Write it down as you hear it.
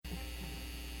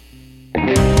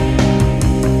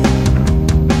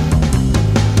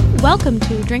Welcome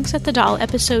to Drinks at the Doll,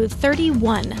 episode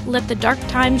 31, Let the Dark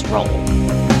Times Roll.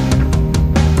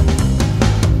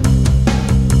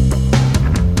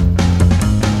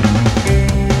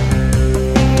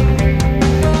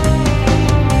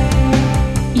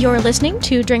 You're listening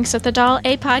to Drinks at the Doll,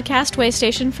 a podcast way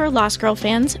station for Lost Girl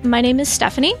fans. My name is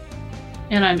Stephanie.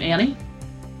 And I'm Annie.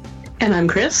 And I'm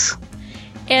Chris.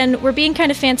 And we're being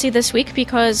kind of fancy this week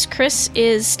because Chris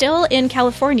is still in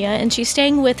California and she's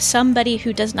staying with somebody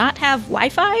who does not have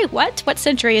Wi-Fi. What? What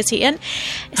century is he in?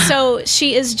 So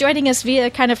she is joining us via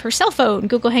kind of her cell phone,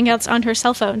 Google Hangouts on her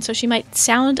cell phone. So she might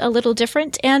sound a little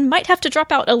different and might have to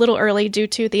drop out a little early due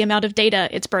to the amount of data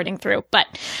it's burning through. But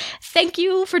thank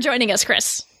you for joining us,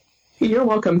 Chris. You're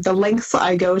welcome. The lengths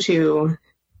I go to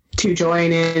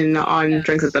join in on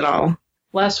Drinks at the Doll.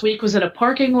 Last week was at a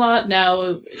parking lot.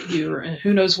 Now you're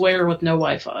who knows where with no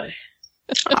Wi-Fi.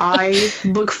 I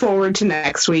look forward to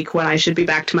next week when I should be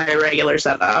back to my regular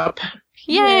setup.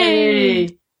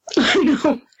 Yay! I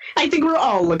know. I think we're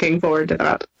all looking forward to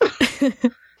that.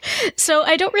 So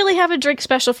I don't really have a drink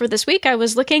special for this week. I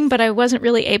was looking, but I wasn't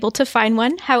really able to find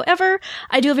one. However,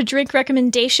 I do have a drink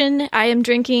recommendation. I am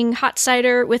drinking hot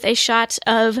cider with a shot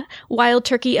of Wild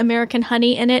Turkey American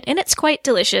honey in it, and it's quite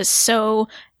delicious. So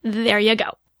there you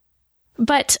go.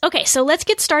 But, okay, so let's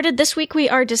get started. This week we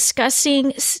are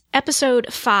discussing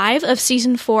episode 5 of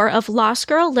season 4 of Lost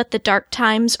Girl, Let the Dark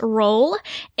Times Roll.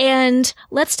 And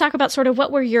let's talk about sort of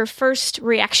what were your first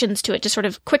reactions to it, just sort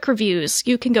of quick reviews.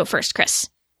 You can go first, Chris.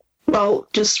 Well,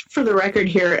 just for the record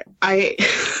here,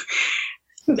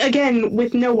 again,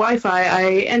 with no Wi-Fi,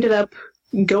 I ended up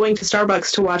going to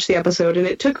Starbucks to watch the episode, and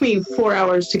it took me 4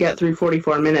 hours to get through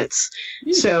 44 minutes.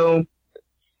 So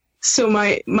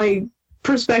my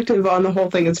perspective on the whole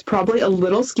thing is probably a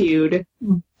little skewed,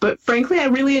 but frankly, I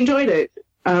really enjoyed it.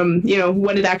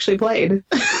 When it actually played.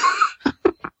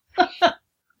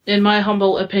 In my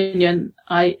humble opinion,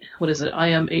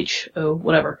 IMHO,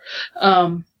 whatever.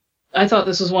 I thought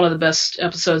this was one of the best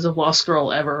episodes of Lost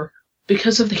Girl ever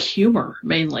because of the humor,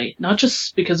 mainly. Not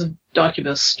just because of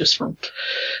Docubus, just from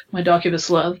my Docubus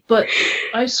love, but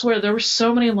I swear there were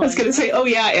so many lines. I was going to say, oh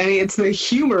yeah, Annie, it's the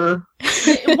humor.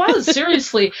 It was,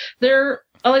 seriously. I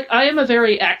am a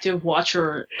very active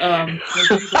watcher. When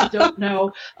people don't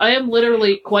know, I am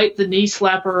literally quite the knee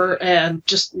slapper and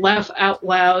just laugh out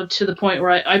loud to the point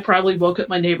where I probably woke up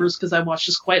my neighbors because I watched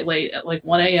this quite late at like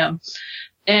 1 a.m.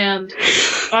 And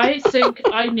I think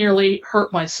I nearly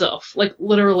hurt myself. Like,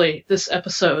 literally, this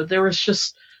episode. There was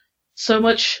just so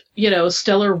much,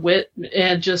 stellar wit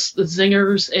and just the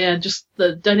zingers and just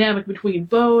the dynamic between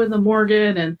Bo and the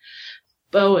Morgan and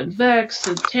Bo and Vex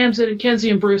and Tamsin and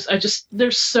Kenzie and Bruce.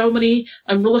 There's so many,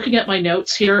 I'm looking at my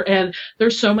notes here, and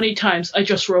there's so many times I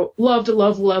just wrote, loved,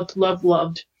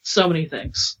 so many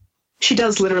things. She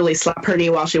does literally slap her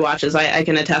knee while she watches. I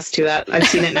can attest to that. I've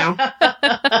seen it now.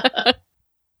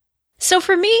 So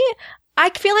for me, I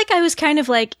feel like I was kind of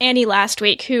like Annie last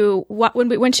week, who,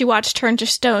 when she watched Turn to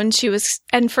Stone,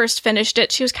 and first finished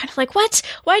it, she was kind of like, what?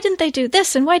 Why didn't they do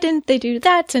this? And why didn't they do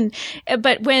that?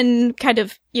 But when kind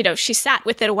of, she sat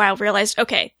with it a while, realized,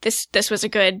 okay, this was a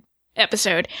good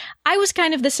episode. I was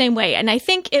kind of the same way. And I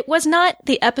think it was not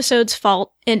the episode's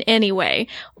fault in any way,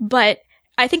 but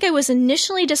I think I was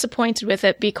initially disappointed with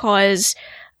it because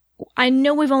I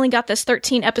know we've only got this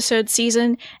 13 episode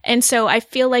season, and so I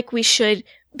feel like we should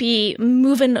be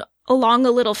moving along a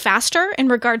little faster in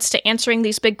regards to answering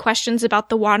these big questions about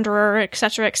the Wanderer,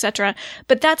 etc., etc.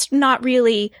 But that's not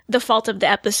really the fault of the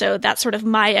episode. That's sort of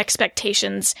my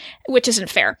expectations, which isn't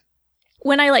fair.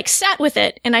 When I sat with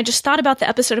it and I just thought about the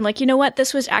episode, I'm like, you know what?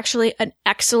 This was actually an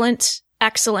excellent,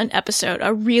 excellent episode.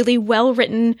 A really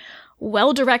well-written,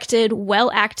 well-directed,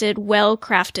 well-acted,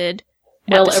 well-crafted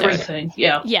episode. Everything,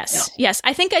 yeah. Yes.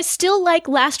 I think I still like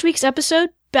last week's episode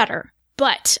better,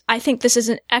 but I think this is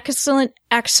an excellent,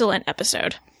 excellent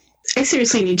episode. I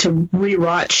seriously need to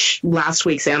rewatch last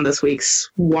week's and this week's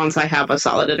once I have a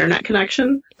solid internet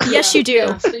connection. Yes, you do.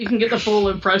 Yeah, so you can get the full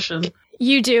impression.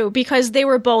 You do, because they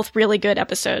were both really good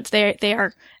episodes. They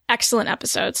are excellent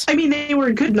episodes. I mean, they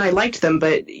were good and I liked them,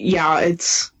 but yeah,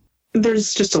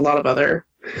 there's just a lot of other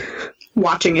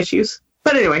watching issues.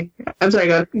 But anyway, I'm sorry,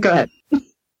 go ahead.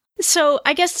 So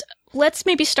I guess let's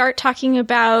maybe start talking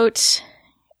about...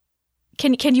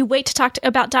 Can you wait to talk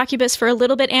about Docubus for a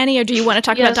little bit, Annie, or do you want to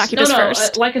talk about Docubus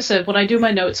first? Like I said, when I do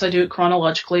my notes, I do it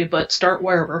chronologically, but start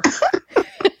wherever.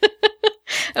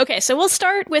 Okay, so we'll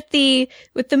start with the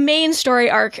main story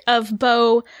arc of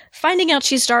Bo finding out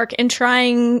she's dark and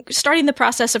starting the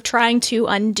process of trying to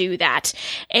undo that,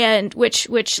 and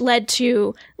which led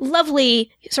to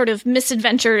lovely sort of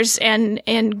misadventures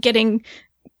and getting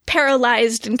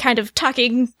paralyzed and kind of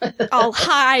talking all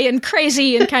high and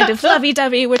crazy and kind of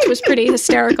lovey-dovey, which was pretty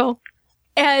hysterical.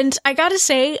 And I gotta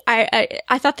say,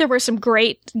 I thought there were some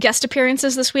great guest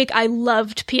appearances this week. I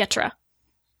loved Pietra.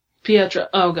 Pietra,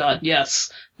 oh god,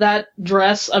 yes. That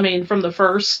dress, I mean, from the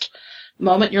first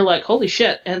moment, you're like, holy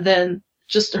shit. And then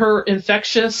just her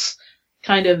infectious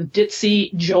kind of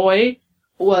ditzy joy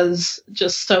was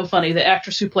just so funny. The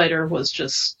actress who played her was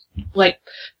just, like,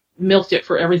 milked it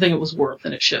for everything it was worth,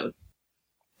 and it showed.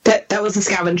 That was the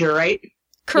scavenger, right?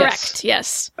 Correct,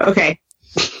 yes. Okay.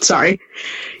 Sorry.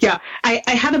 Yeah, I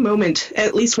had a moment,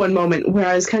 at least one moment, where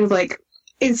I was kind of like,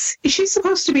 is she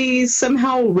supposed to be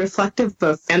somehow reflective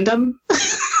of fandom?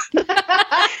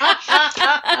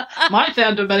 My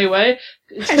fandom, anyway.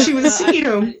 And she was,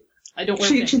 I don't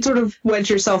wear she sort of wedged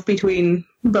herself between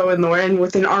Bo and Lauren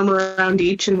with an arm around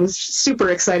each and was super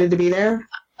excited to be there.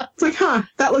 It's like,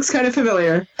 that looks kind of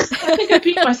familiar. I think I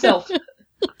peed myself.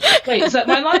 Wait, is that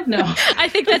my line? No. I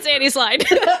think that's Annie's line.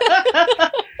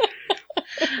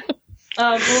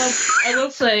 Well, I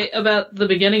will say about the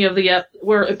beginning of the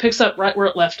where it picks up right where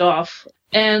it left off.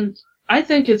 And I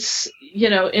think it's,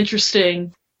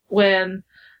 interesting when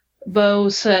Bo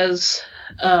says,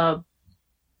 I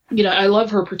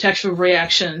love her protective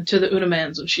reaction to the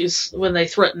Unimans when they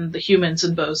threaten the humans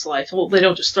in Bo's life. Well, they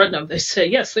don't just threaten them. They say,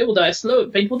 yes, they will die a slow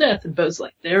and painful death. And Bo's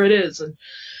like, there it is. And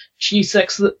she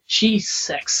sucks them.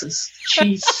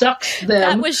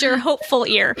 That was your hopeful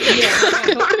ear.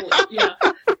 Yeah.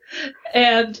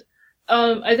 And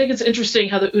I think it's interesting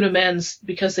how the Unimans,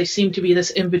 because they seem to be this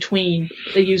in-between,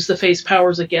 they use the face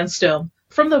powers against them.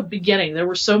 From the beginning, there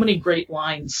were so many great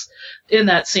lines in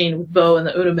that scene with Bo and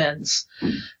the Unimans.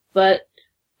 But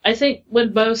I think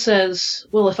when Bo says,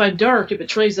 well, if I'm dark, it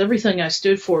betrays everything I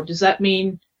stood for, does that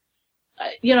mean...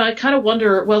 I kind of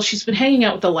wonder, well, she's been hanging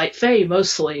out with the Light Fae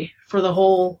mostly for the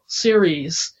whole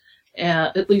series,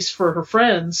 at least for her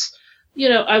friends.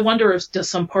 I wonder if does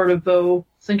some part of Bo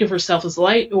think of herself as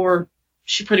light, or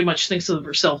she pretty much thinks of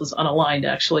herself as unaligned,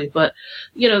 actually. But,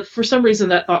 for some reason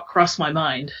that thought crossed my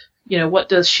mind. What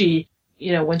does she,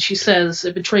 when she says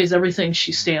it betrays everything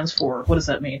she stands for, what does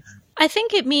that mean? I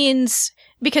think it means,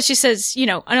 because she says,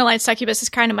 unaligned succubus is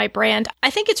kind of my brand,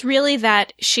 I think it's really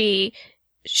that she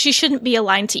shouldn't be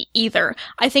aligned to either.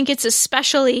 I think it's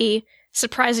especially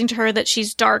surprising to her that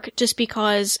she's dark just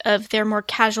because of their more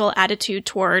casual attitude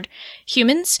toward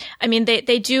humans. I mean,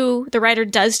 the writer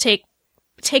does take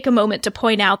a moment to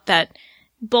point out that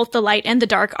both the light and the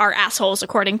dark are assholes,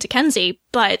 according to Kenzie,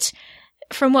 but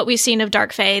from what we've seen of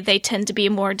Dark Fae, they tend to be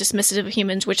more dismissive of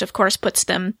humans, which of course puts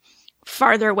them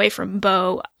farther away from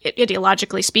Bo,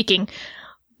 ideologically speaking.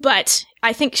 But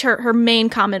I think her main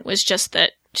comment was just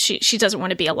that she doesn't want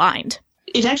to be aligned.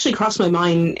 It actually crossed my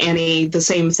mind, Annie, the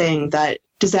same thing, that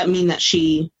does that mean that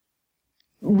she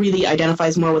really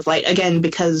identifies more with light? Again,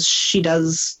 because she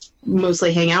does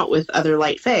mostly hang out with other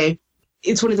Light Fae.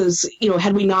 It's one of those,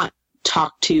 had we not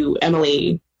talked to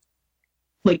Emily,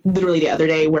 like literally the other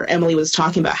day, where Emily was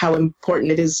talking about how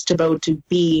important it is to Bo to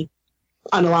be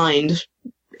unaligned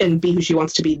and be who she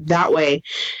wants to be that way.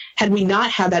 Had we not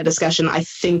had that discussion, I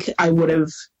think I would have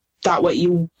thought what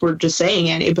you were just saying,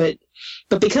 Annie, but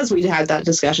because we had that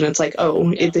discussion, it's like,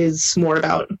 it is more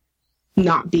about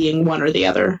not being one or the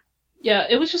other. Yeah,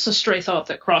 it was just a stray thought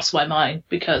that crossed my mind,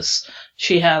 because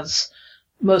she has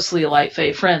mostly Light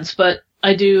Fae friends, but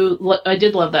I did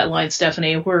love that line,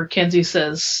 Stephanie, where Kenzie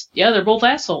says, yeah, they're both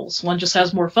assholes. One just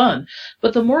has more fun.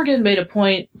 But the Morgan made a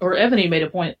point, or Ebony made a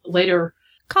point later.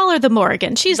 Call her the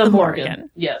Morgan. She's the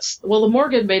Morgan. Yes. Well, the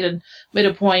Morgan made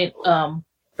a point,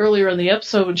 earlier in the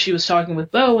episode when she was talking with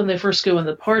Bo when they first go in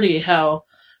the party, how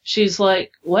she's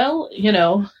like, well,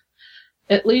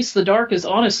 at least the dark is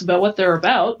honest about what they're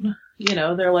about.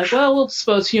 They're like, well, we'll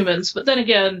dispose humans. But then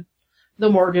again, the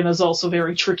Morgan is also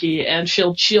very tricky, and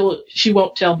she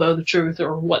won't tell Bo the truth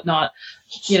or whatnot,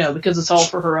 because it's all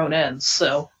for her own ends.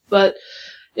 So, but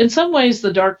in some ways,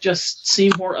 the dark just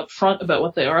seem more upfront about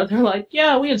what they are. They're like,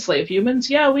 yeah, we enslave humans.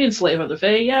 Yeah, we enslave other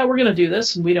Fae. Yeah, we're going to do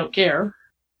this, and we don't care.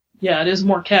 Yeah, it is a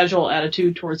more casual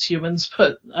attitude towards humans,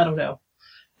 but I don't know.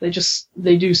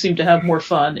 They do seem to have more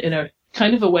fun in a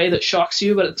kind of a way that shocks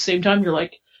you, but at the same time you're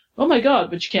like, oh my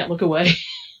god, but you can't look away.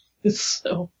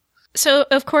 So,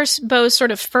 of course, Bo's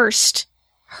sort of first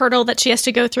hurdle that she has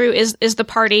to go through is the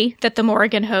party that the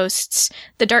Morgan hosts,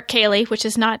 the Dark Kaylee, which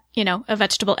is not, a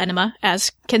vegetable enema,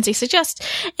 as Kenzie suggests.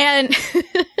 And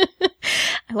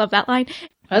I love that line.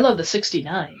 I love the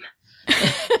 69.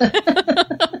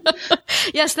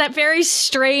 Yes, that very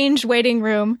strange waiting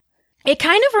room. It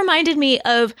kind of reminded me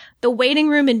of the waiting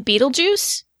room in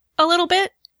Beetlejuice a little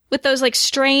bit, with those like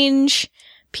strange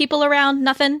people around,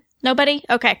 nothing. Nobody?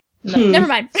 Okay. No, Never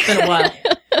mind. it's been a while.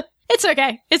 It's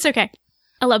okay. It's okay.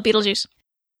 I love Beetlejuice.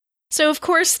 So, of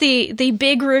course, the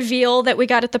big reveal that we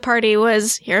got at the party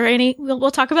was, here, Annie,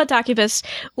 we'll talk about Docubus,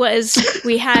 was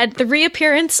we had the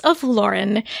reappearance of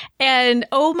Lauren, and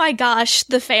oh my gosh,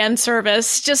 the fan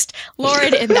service. Just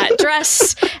Lauren in that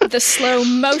dress, the slow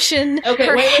motion,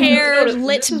 her hair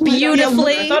lit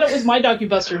beautifully. I thought it was my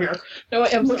Docubuster here. No,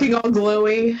 I'm looking all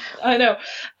glowy. I know.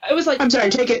 I was like... I'm sorry,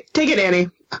 take it, Annie.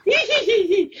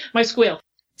 My squeal.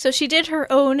 So she did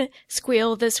her own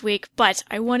squeal this week, but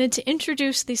I wanted to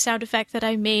introduce the sound effect that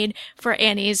I made for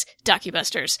Annie's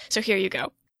Docubusters. So here you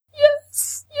go.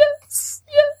 Yes, yes,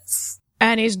 yes.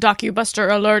 Annie's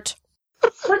Docubuster alert.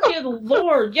 Freaking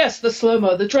Lord. Yes, the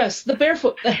slow-mo, the dress, the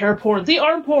barefoot, the hair porn, the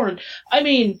arm porn. I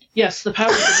mean, yes, the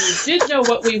power of did know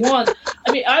what we want.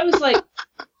 I mean, I was like,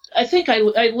 I think I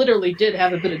literally did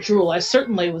have a bit of drool. I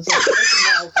certainly was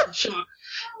like, in shock.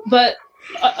 But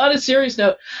on a serious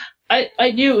note,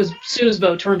 I knew as soon as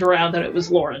Bo turned around that it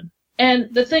was Lauren. And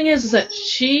the thing is that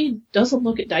she doesn't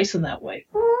look at Dyson that way.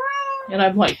 And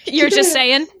I'm like... You're just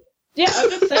saying? Yeah, I'm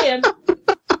just saying.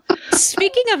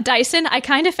 Speaking of Dyson, I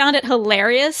kind of found it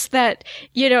hilarious that,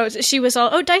 you know, she was all,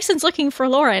 oh, Dyson's looking for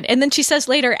Lauren. And then she says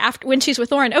later, after when she's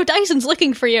with Lauren, oh, Dyson's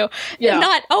looking for you. Yeah.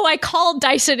 Not, oh, I called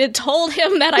Dyson and told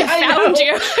him that I found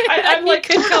you. I'm like,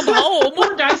 could come home.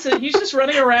 Poor Dyson. He's just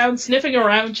running around, sniffing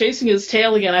around, chasing his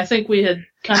tail again. I think we had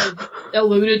kind of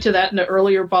alluded to that in an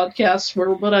earlier podcast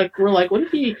where we're like, what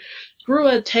if he grew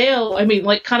a tail? I mean,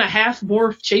 like kind of half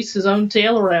morph, chase his own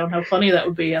tail around. How funny that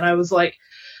would be. And I was like,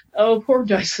 oh, poor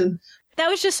Dyson. That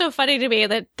was just so funny to me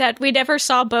that we never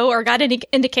saw Bo or got any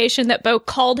indication that Bo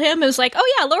called him. It was like,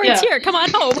 oh yeah, Lauren's here. Come on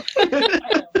home.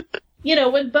 You know,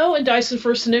 when Bo and Dyson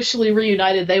first initially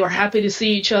reunited, they were happy to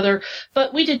see each other,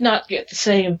 but we did not get the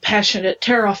same passionate,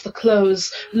 tear off the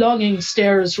clothes, longing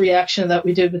stares reaction that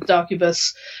we did with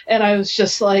Docubus. And I was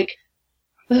just like,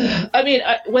 ugh. I mean,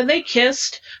 when they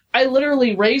kissed, I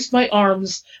literally raised my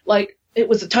arms like it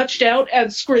was a touchdown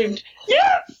and screamed,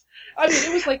 yes! I mean,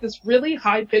 it was like this really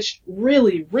high-pitched,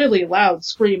 really, really loud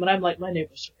scream, and I'm like, my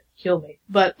neighbors are going to kill me.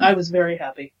 But I was very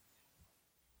happy.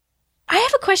 I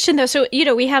have a question, though. So, you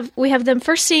know, we have them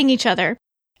first seeing each other,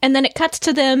 and then it cuts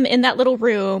to them in that little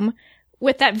room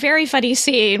with that very funny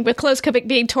scene with clothes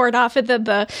being torn off and then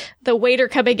the waiter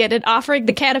coming in and offering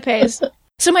the canapes.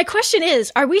 So my question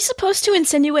is, are we supposed to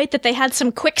insinuate that they had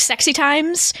some quick sexy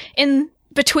times in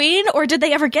between, or did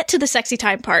they ever get to the sexy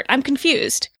time part? I'm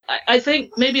confused. I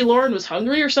think maybe Lauren was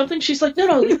hungry or something. She's like,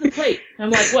 no, leave the plate. I'm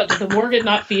like, what, did the Morgan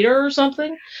not feed her or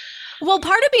something? Well,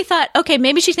 part of me thought, okay,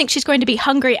 maybe she thinks she's going to be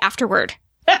hungry afterward.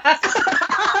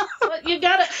 But you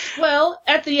gotta, well,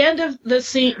 at the end of the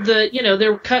scene,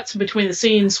 there were cuts between the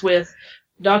scenes with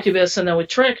Docubus and then with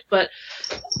Trick, but,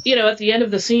 you know, at the end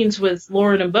of the scenes with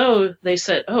Lauren and Bo, they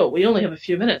said, oh, we only have a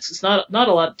few minutes. It's not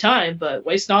a lot of time, but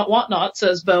waste not, want not,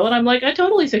 says Bo. And I'm like, I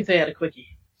totally think they had a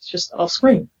quickie. It's just off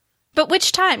screen. But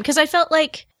which time? Because I felt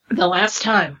like... The last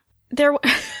time. There.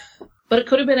 But it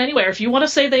could have been anywhere. If you want to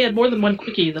say they had more than one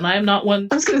quickie, then I am not one.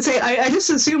 I was going to say, I just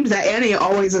assumed that Annie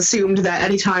always assumed that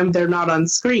anytime they're not on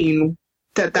screen,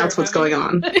 that's what's going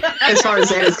on, as far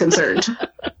as Annie's concerned.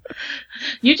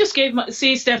 You just gave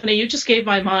Stephanie, you just gave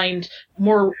my mind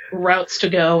more routes to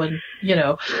go, and, you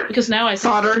know, because now I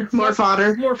think... More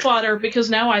fodder, because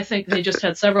now I think they just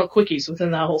had several quickies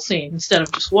within that whole scene, instead of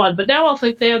just one, but now I'll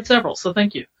think they had several, so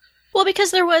thank you. Well,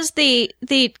 because there was the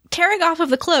tearing off of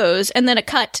the clothes and then a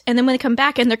cut, and then when they come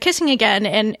back and they're kissing again,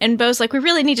 and Bo's like, we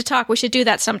really need to talk, we should do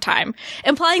that sometime.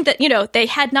 Implying that, you know, they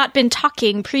had not been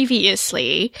talking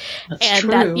previously. That's and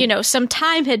true. that, you know, some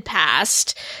time had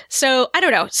passed. So, I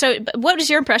don't know. So, what was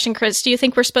your impression, Chris? Do you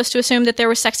think we're supposed to assume that there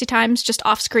were sexy times, just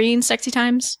off-screen sexy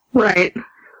times? Right.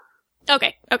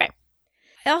 Okay.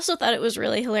 I also thought it was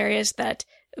really hilarious that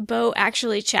Bo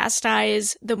actually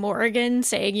chastised the Morrigan,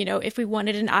 saying, you know, if we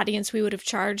wanted an audience, we would have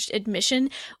charged admission,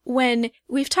 when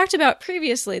we've talked about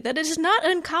previously that it is not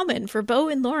uncommon for Bo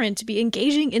and Lauren to be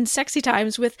engaging in sexy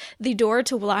times with the door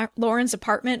to Lauren's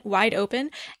apartment wide open.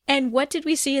 And what did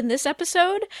we see in this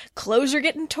episode? Clothes are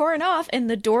getting torn off and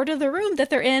the door to the room that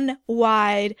they're in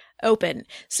wide open.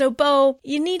 So, Bo,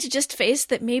 you need to just face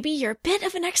that maybe you're a bit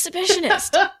of an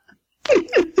exhibitionist.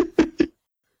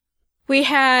 We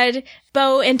had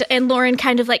Bo and Lauren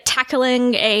kind of like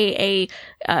tackling a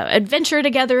adventure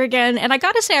together again. And I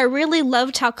gotta say, I really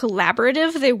loved how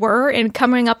collaborative they were in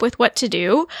coming up with what to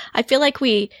do. I feel like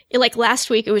last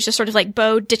week, it was just sort of like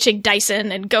Bo ditching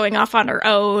Dyson and going off on her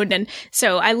own. And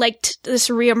so I liked this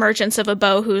reemergence of a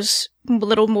Bo who's a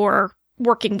little more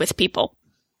working with people.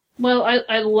 Well,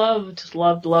 I loved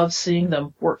seeing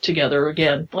them work together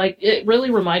again. Like, it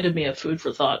really reminded me of Food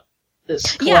for Thought.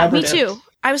 this collaborative. Yeah, me too.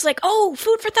 I was like, oh,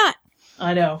 food for thought.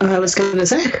 I know. I was going to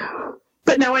say.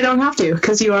 But no, I don't have to,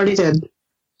 because you already did.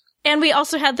 And we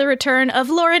also had the return of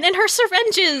Lauren and her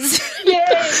syringes. Yay!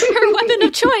 Her weapon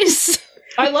of choice.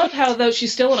 I love how, though,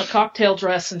 she's still in a cocktail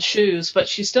dress and shoes, but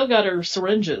she's still got her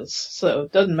syringes, so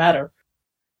it doesn't matter.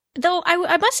 Though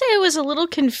I must say I was a little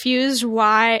confused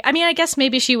why. I mean, I guess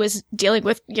maybe she was dealing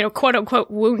with, quote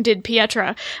unquote, wounded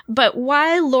Pietra, but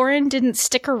why Lauren didn't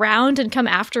stick around and come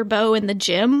after Bo in the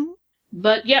gym?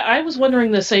 But yeah, I was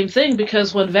wondering the same thing,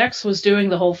 because when Vex was doing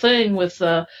the whole thing with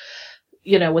the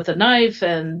knife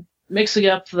and mixing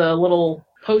up the little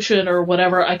potion or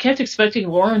whatever, I kept expecting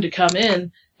Lauren to come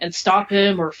in and stop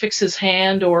him or fix his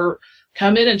hand or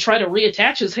come in and try to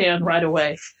reattach his hand right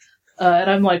away. And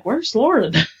I'm like, where's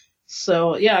Lauren?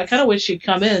 So, yeah, I kind of wish she'd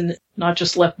come in, not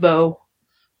just left Bo,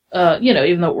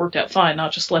 even though it worked out fine,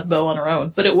 not just left Bo on her own.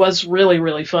 But it was really,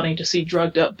 really funny to see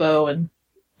drugged up Bo, and,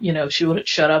 she wouldn't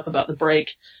shut up about the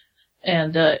break.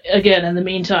 And, again, in the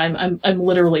meantime, I'm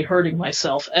literally hurting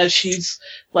myself as she's,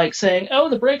 like, saying, oh,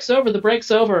 the break's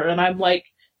over. And I'm, like,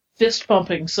 fist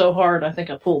pumping so hard I think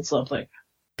I pulled something.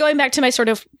 Going back to my sort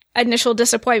of initial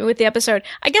disappointment with the episode,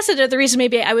 I guess the reason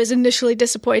maybe I was initially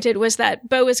disappointed was that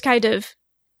Bo was kind of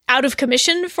out of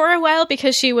commission for a while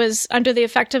because she was under the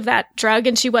effect of that drug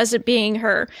and she wasn't being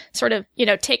her sort of,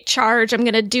 take charge, I'm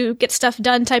going to get stuff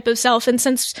done type of self. And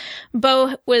since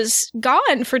Bo was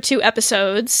gone for 2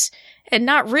 episodes and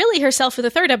not really herself for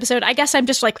the 3rd episode, I guess I'm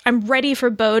just like, I'm ready for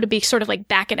Bo to be sort of like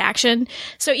back in action.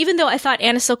 So even though I thought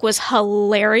Anna Silk was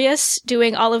hilarious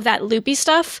doing all of that loopy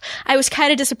stuff, I was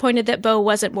kind of disappointed that Bo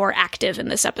wasn't more active in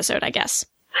this episode, I guess.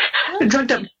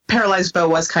 Drugged up, paralyzed Bo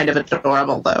was kind of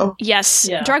adorable, though. Yes.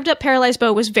 Yeah. Drugged up, paralyzed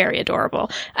Bo was very adorable.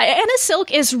 Anna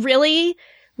Silk is really,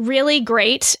 really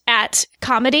great at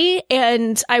comedy,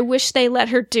 and I wish they let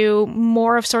her do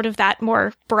more of sort of that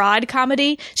more broad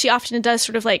comedy. She often does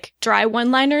sort of like dry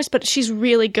one-liners, but she's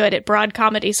really good at broad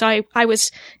comedy, so I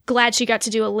was glad she got to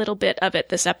do a little bit of it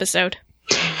this episode.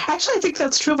 Actually, I think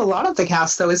that's true of a lot of the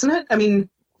cast, though, isn't it? I mean,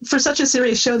 for such a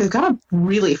serious show, they've got a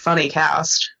really funny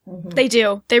cast. Mm-hmm. They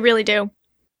do. They really do.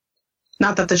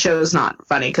 Not that the show's not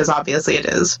funny, because obviously it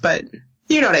is, but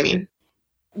you know what I mean.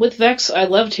 With Vex, I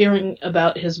loved hearing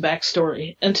about his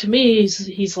backstory. And to me,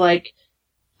 he's like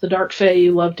the Dark Fae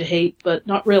you love to hate, but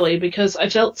not really, because I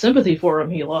felt sympathy for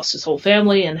him. He lost his whole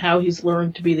family and how he's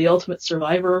learned to be the ultimate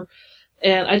survivor.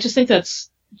 And I just think that's,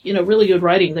 really good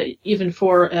writing, that even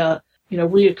for a,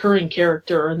 reoccurring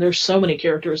character, and there's so many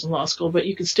characters in Law School, but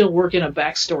you can still work in a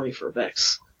backstory for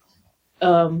Vex.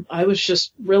 I was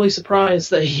just really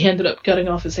surprised that he ended up cutting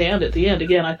off his hand at the end.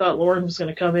 Again, I thought Lauren was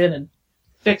going to come in and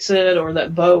fix it, or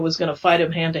that Bo was going to fight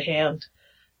him hand to hand.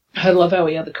 I love how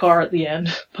he had the car at the end,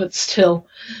 but still,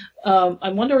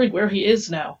 I'm wondering where he is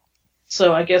now.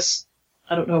 So I guess,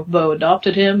 I don't know if Bo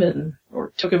adopted him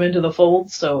or took him into the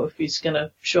fold, so if he's going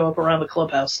to show up around the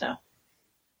clubhouse now.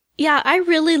 Yeah, I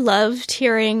really loved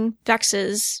hearing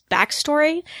Vex's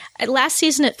backstory. Last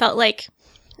season, it felt like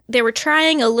they were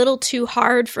trying a little too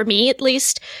hard, for me at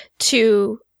least,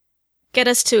 to get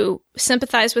us to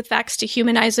sympathize with Vex, to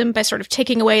humanize him by sort of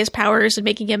taking away his powers and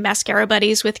making him mascara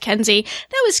buddies with Kenzie.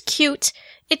 That was cute.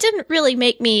 It didn't really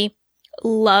make me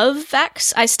love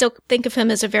Vex. I still think of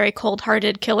him as a very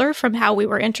cold-hearted killer from how we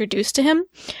were introduced to him.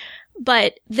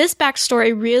 But this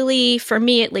backstory really, for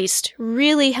me at least,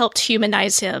 really helped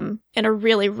humanize him in a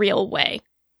really real way.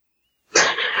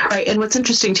 Right, and what's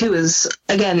interesting too is,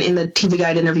 again, in the TV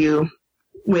Guide interview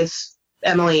with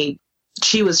Emily,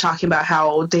 she was talking about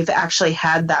how they've actually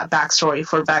had that backstory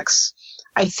for Vex,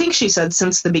 I think she said,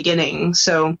 since the beginning.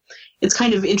 So it's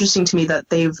kind of interesting to me that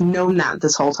they've known that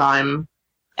this whole time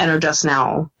and are just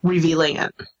now revealing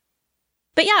it.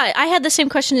 But yeah, I had the same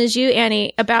question as you,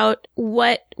 Annie, about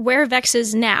where Vex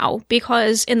is now,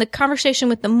 because in the conversation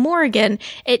with the Morrigan,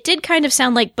 it did kind of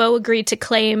sound like Bo agreed to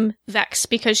claim Vex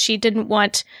because she didn't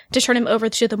want to turn him over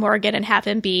to the Morrigan and have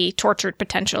him be tortured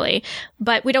potentially.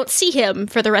 But we don't see him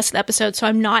for the rest of the episode, so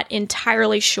I'm not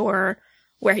entirely sure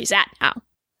where he's at now.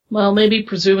 Well, maybe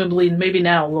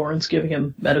now Lauren's giving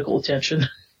him medical attention.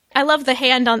 I love the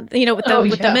hand on, with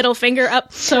the middle finger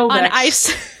up so on Vex.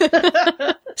 ice.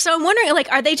 So I'm wondering,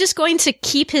 are they just going to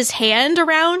keep his hand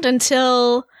around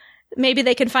until maybe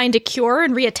they can find a cure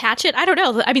and reattach it? I don't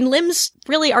know. I mean, limbs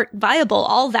really aren't viable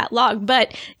all that long,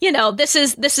 but this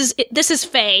is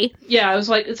Fae. Yeah, I was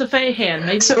like, it's a Fae hand.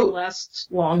 Maybe it'll last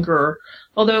longer.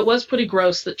 Although it was pretty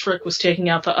gross that Trick was taking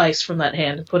out the ice from that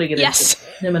hand and putting it into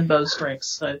him and Bo's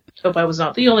drinks. I hope I was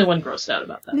not the only one grossed out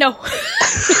about that. No.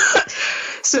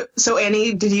 So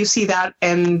Annie, did you see that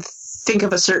and think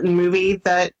of a certain movie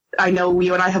that I know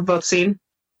you and I have both seen?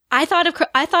 I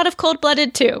thought of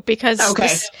Cold-Blooded too, because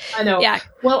I know. Yeah.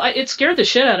 Well, it scared the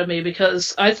shit out of me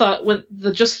because I thought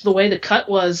just the way the cut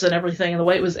was and everything and the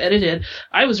way it was edited,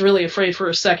 I was really afraid for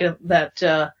a second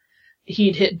that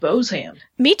he'd hit Bo's hand.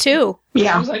 Me too.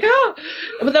 Yeah. I was like, oh.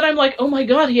 But then I'm like, oh my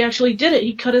god, he actually did it.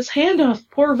 He cut his hand off.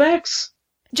 Poor Vex.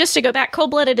 Just to go back,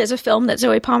 Cold-Blooded is a film that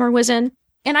Zoe Palmer was in.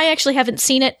 And I actually haven't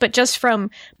seen it, but just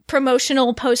from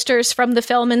promotional posters from the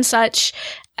film and such,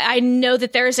 I know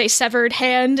that there is a severed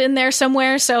hand in there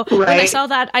somewhere. So when I saw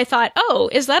that, I thought, oh,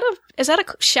 is that a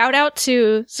shout out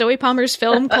to Zoe Palmer's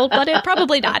film Cold-Blooded?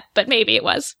 Probably not, but maybe it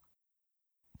was.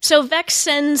 So Vex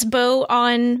sends Bo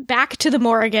on back to the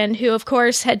Morrigan, who of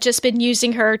course had just been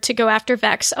using her to go after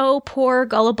Vex. Oh, poor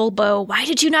gullible Bo. Why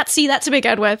did you not see that to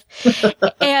begin with?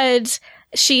 And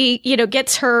she,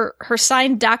 gets her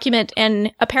signed document,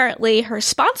 and apparently her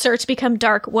sponsor to become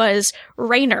Dark was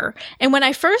Raynor. And when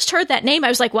I first heard that name, I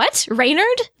was like, what? Reynard?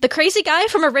 The crazy guy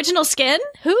from Original Skin?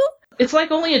 Who? It's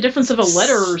like only a difference of a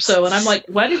letter or so, and I'm like,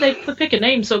 why did they pick a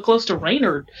name so close to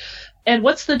Reynard? And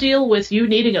what's the deal with you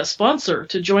needing a sponsor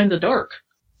to join the Dark?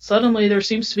 Suddenly there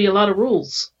seems to be a lot of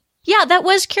rules. Yeah, that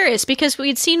was curious, because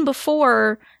we'd seen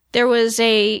before there was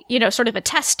a, sort of a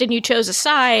test and you chose a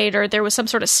side, or there was some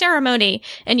sort of ceremony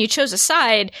and you chose a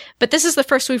side, but this is the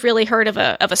first we've really heard of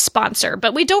a sponsor.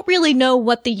 But we don't really know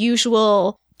what the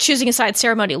usual choosing a side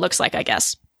ceremony looks like, I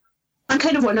guess. I'm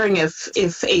kind of wondering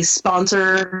if a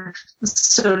sponsor,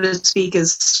 so to speak,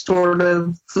 is sort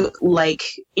of like,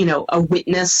 a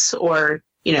witness or,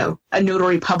 a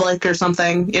notary public or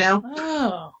something,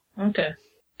 Oh, okay.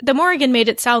 The Morrigan made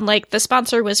it sound like the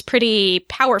sponsor was pretty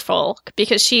powerful,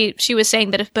 because she was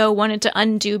saying that if Bo wanted to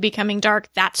undo becoming Dark,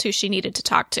 that's who she needed to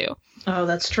talk to. Oh,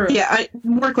 that's true. Yeah,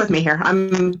 work with me here.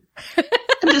 I'm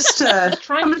just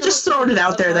throwing it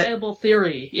out there that viable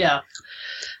theory. Yeah.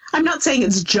 I'm not saying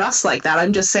it's just like that.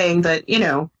 I'm just saying that,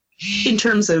 in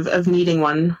terms of needing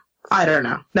one, I don't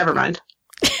know. Never mind.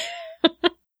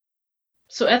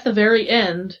 So at the very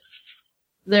end,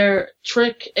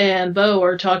 Trick and Bo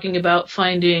are talking about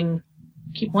finding,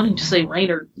 keep wanting to say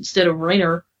Raynor instead of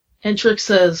Raynor, and Trick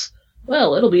says,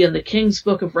 well, it'll be in the King's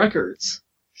Book of Records.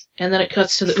 And then it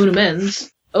cuts to the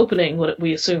Unamens opening what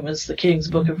we assume is the King's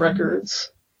Book of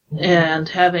Records, and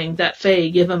having that Fae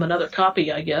give him another copy,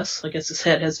 I guess. I guess his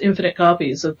head has infinite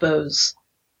copies of Bo's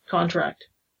contract.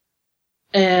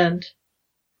 And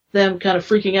them kind of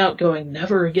freaking out, going,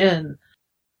 never again.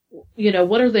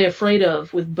 What are they afraid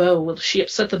of with Bo? Will she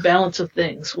upset the balance of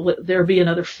things? Will there be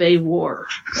another Fae war?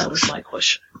 That was my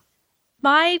question.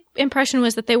 My impression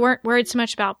was that they weren't worried so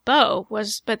much about Bo,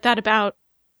 but that about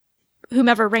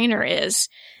whomever Raynor is.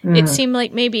 It seemed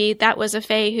like maybe that was a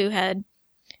Fae who had,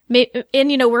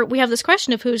 and we have this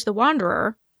question of who's the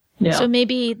Wanderer. Yeah. So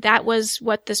maybe that was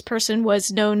what this person was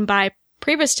known by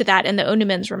previous to that, and the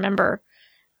Unamens remember.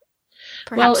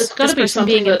 Perhaps well, it's got to be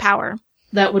something being in power.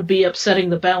 That would be upsetting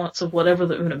the balance of whatever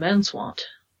the Unamens want.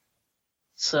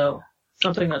 So,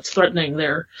 something that's threatening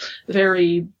their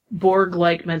very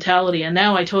Borg-like mentality. And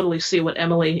now I totally see what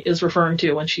Emily is referring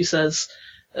to when she says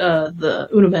the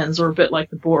Unamens are a bit like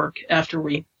the Borg, after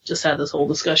we just had this whole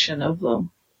discussion of them.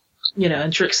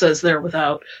 And Trick says they're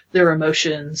without their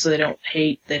emotions, they don't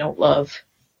hate, they don't love.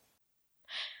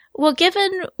 Well,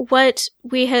 given what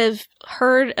we have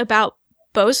heard about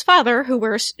Bo's father,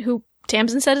 who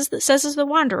Tamsin says is the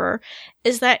Wanderer,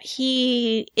 is that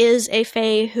he is a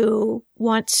Fae who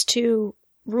wants to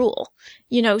rule.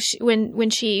 When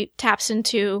she taps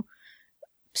into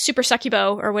Super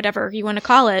Succubo, or whatever you want to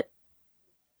call it,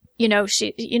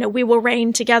 we will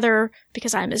reign together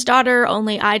because I'm his daughter.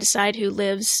 Only I decide who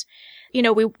lives. We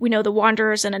know the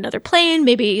Wanderer's in another plane.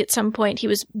 Maybe at some point he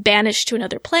was banished to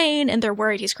another plane and they're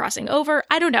worried he's crossing over.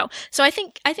 I don't know. So I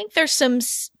think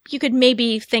there's you could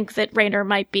maybe think that Raynor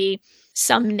might be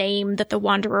some name that the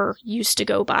Wanderer used to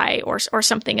go by, or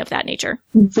something of that nature.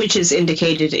 Which is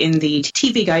indicated in the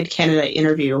TV Guide Canada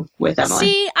interview with Emily.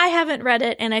 See, I haven't read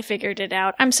it and I figured it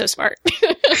out. I'm so smart.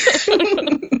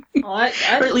 Well, I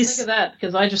didn't think of that,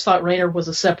 because I just thought Raynor was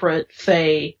a separate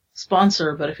Fae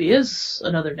sponsor, but if he is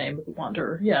another name of the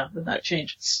Wanderer, yeah, then that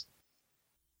changes.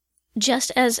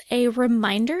 Just as a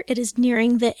reminder, it is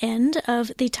nearing the end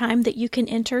of the time that you can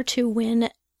enter to win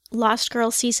Lost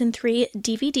Girl Season 3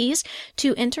 DVDs.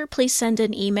 To enter, please send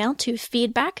an email to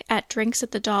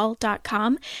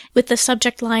feedback@drinksatthedoll.com with the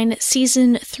subject line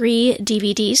Season 3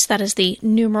 DVDs. That is the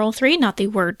numeral 3, not the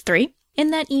word 3.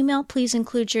 In that email, please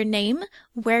include your name,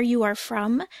 where you are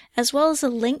from, as well as a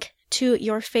link to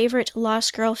your favorite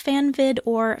Lost Girl fan vid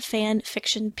or fan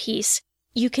fiction piece.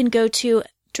 You can go to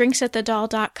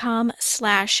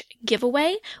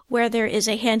drinksatthedoll.com/giveaway, where there is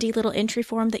a handy little entry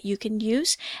form that you can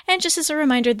use. And just as a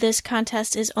reminder, this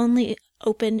contest is only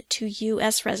open to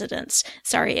U.S. residents.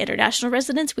 Sorry, international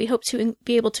residents. We hope to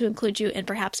be able to include you in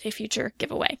perhaps a future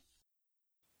giveaway.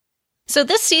 So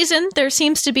this season, there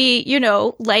seems to be,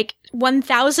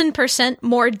 1,000%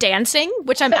 more dancing,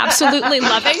 which I'm absolutely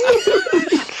loving.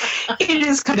 It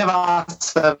is kind of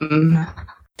awesome.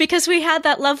 Because we had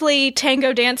that lovely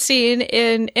tango dance scene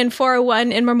in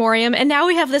 401 in Memoriam, and now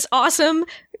we have this awesome,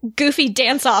 goofy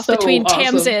dance-off between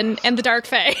Tamsin and the Dark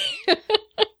Fae.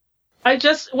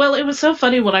 It was so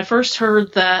funny when I first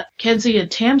heard that Kenzie and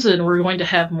Tamsin were going to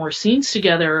have more scenes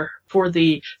together before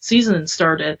the season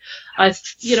started.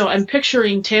 I'm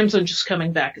picturing Tamsin just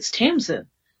coming back as Tamsin,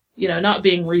 not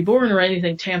being reborn or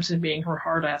anything, Tamsin being her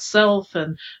hard-ass self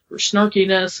and her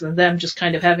snarkiness and them just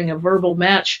kind of having a verbal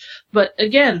match. But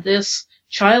again, this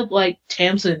childlike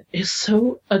Tamsin is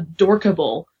so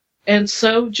adorkable and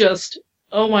so just,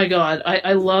 oh my god,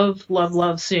 I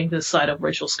love seeing this side of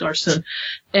Rachel Skarsten.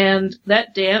 And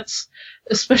that dance,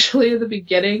 especially in the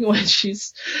beginning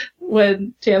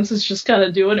when Tamsin's just kind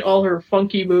of doing all her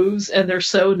funky moves and they're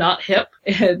so not hip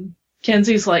and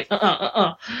Kenzie's like,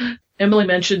 Emily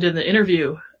mentioned in the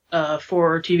interview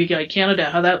for TV Guide Canada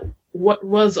how that what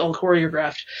was all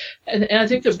choreographed. And I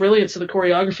think the brilliance of the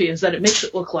choreography is that it makes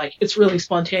it look like it's really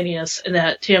spontaneous and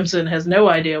that Tamsin has no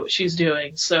idea what she's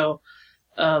doing. So,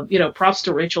 props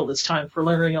to Rachel this time for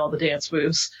learning all the dance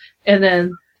moves. And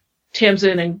then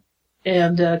Tamsin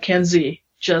and Kenzie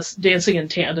just dancing in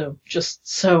tandem, just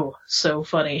so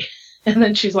funny. And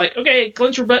then she's like, okay,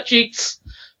 clench your butt cheeks.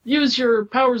 Use your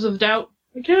powers of doubt.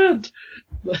 I can't.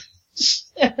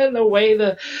 And the way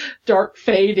the Dark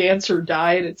Fae dancer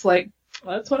died, it's like,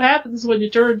 that's what happens when you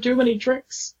turn too many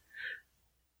tricks.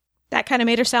 That kind of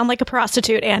made her sound like a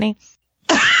prostitute, Annie.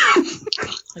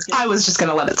 I was just going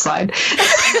to let it slide.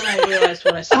 I realized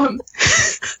what I said.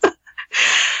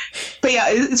 But yeah,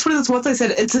 it's one of those ones I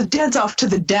said, it's a dance-off to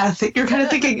the death. You're kind of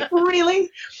thinking, really?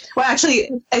 Well, actually,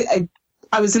 I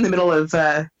was in the middle of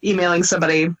emailing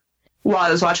somebody while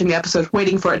I was watching the episode,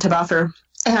 waiting for it to buffer.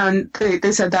 And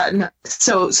they said that, and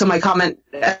so my comment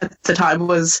at the time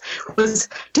was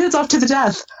dance off to the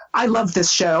death. I love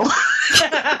this show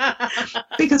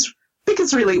because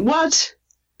really, what?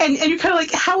 And you're kind of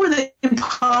like, how are they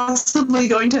possibly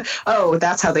going to? Oh,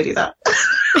 that's how they do that.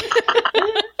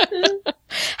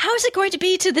 How is it going to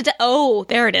be to the? Oh,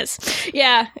 there it is.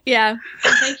 Yeah.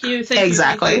 Thank you,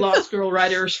 exactly. Lost Girl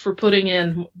writers for putting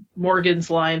in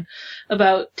Morgan's line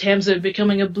about Tamsin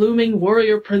becoming a blooming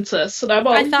warrior princess, and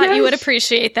I thought you would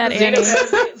appreciate that, Annie.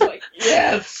 It's like,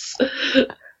 yes.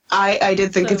 I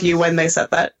did think of you when they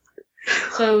said that.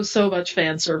 So much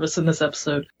fan service in this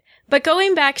episode. But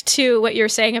going back to what you're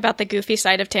saying about the goofy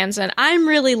side of Tamsin, I'm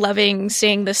really loving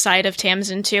seeing the side of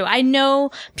Tamsin too. I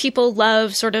know people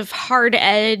love sort of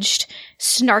hard-edged,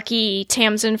 snarky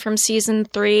Tamsin from season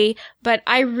 3, but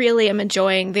I really am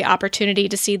enjoying the opportunity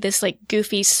to see this like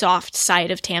goofy, soft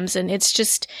side of Tamsin.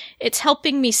 It's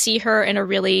helping me see her in a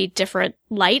really different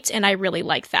light, and I really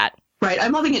like that. Right,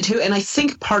 I'm loving it too, and I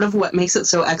think part of what makes it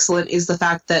so excellent is the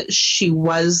fact that she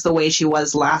was the way she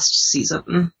was last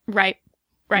season. Right.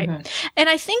 Mm-hmm. And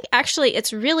I think actually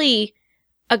it's really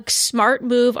a smart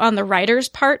move on the writer's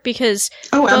part because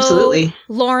absolutely.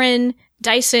 Lauren,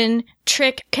 Dyson,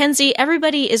 Trick, Kenzie,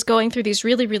 everybody is going through these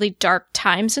really, really dark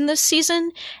times in this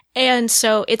season. And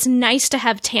so it's nice to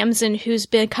have Tamsin who's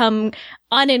become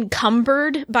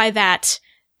unencumbered by that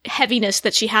heaviness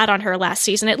that she had on her last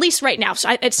season, at least right now. So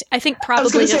I think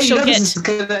probably she'll get... This is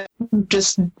gonna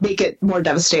just make it more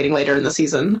devastating later in the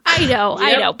season. I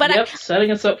know. But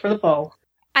setting us up for the fall.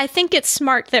 I think it's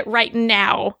smart that right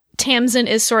now Tamsin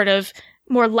is sort of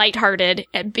more lighthearted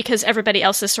because everybody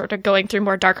else is sort of going through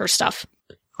more darker stuff.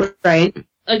 Right.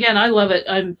 Again, I love it.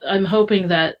 I'm hoping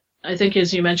that, I think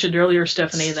as you mentioned earlier,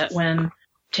 Stephanie, that when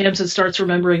Tamsin starts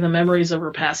remembering the memories of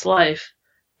her past life,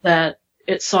 that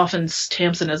it softens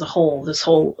Tamsin as a whole, this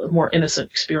whole more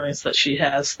innocent experience that she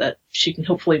has, that she can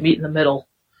hopefully meet in the middle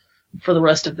for the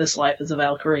rest of this life as a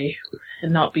Valkyrie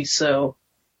and not be so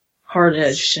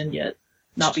hard-edged and yet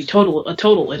not be a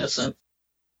total innocent.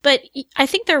 But I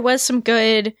think there was some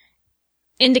good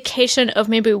indication of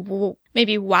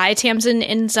maybe why Tamsin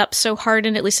ends up so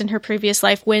hardened, at least in her previous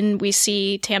life, when we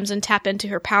see Tamsin tap into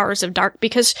her powers of doubt,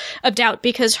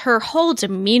 because her whole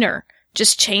demeanor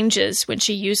just changes when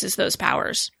she uses those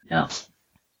powers. Yeah.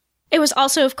 It was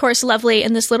also, of course, lovely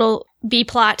in this little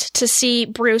B-plot to see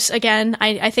Bruce again.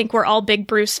 I think we're all big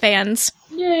Bruce fans.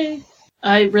 Yay.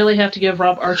 I really have to give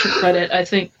Rob Archer credit. I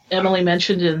think Emily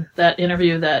mentioned in that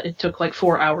interview that it took like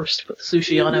 4 hours to put the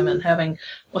sushi on him, and having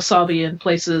wasabi in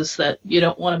places that you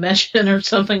don't want to mention or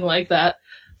something like that.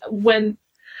 When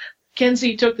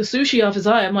Kenzie took the sushi off his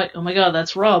eye, I'm like, oh my god,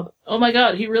 that's Rob. Oh my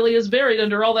god, he really is buried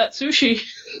under all that sushi.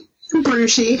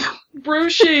 Brucey.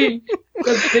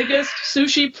 The biggest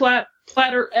sushi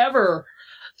platter ever.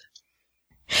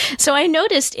 So I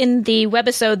noticed in the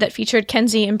webisode that featured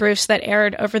Kenzie and Bruce that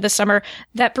aired over the summer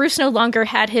that Bruce no longer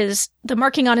had the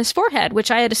marking on his forehead,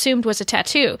 which I had assumed was a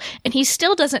tattoo, and he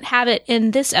still doesn't have it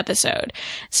in this episode.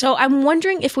 So I'm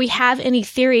wondering if we have any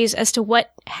theories as to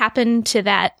what happened to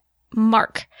that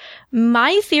mark.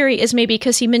 My theory is maybe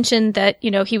because he mentioned that,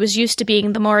 he was used to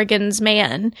being the Morrigan's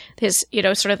man, his,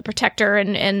 sort of the protector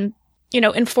and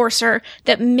enforcer,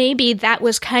 that maybe that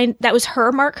was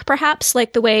her mark, perhaps,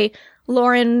 like the way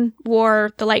Lauren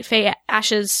wore the Light Fae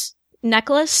Ashes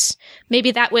necklace.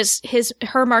 Maybe that was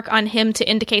her mark on him to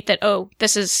indicate that, oh,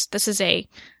 this is a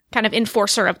kind of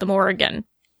enforcer of the Morrigan.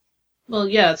 Well,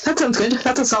 yeah, that sounds good.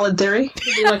 That's a solid theory.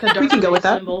 Could be like a we can go with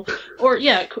that. Symbol. Or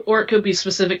it could be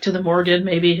specific to the Morrigan.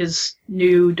 Maybe his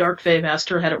new Dark Fae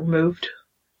master had it removed.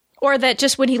 Or that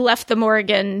just when he left the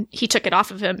Morrigan, he took it off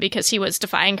of him because he was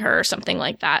defying her or something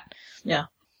like that. Yeah.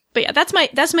 But yeah,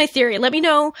 that's my theory. Let me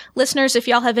know, listeners, if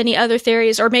y'all have any other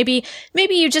theories, or maybe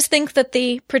you just think that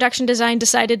the production design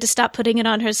decided to stop putting it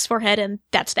on his forehead, and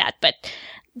that's that. But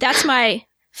that's my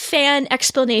fan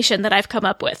explanation that I've come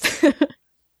up with.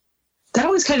 That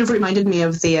always kind of reminded me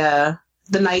of the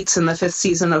Knights in the 5th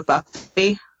season of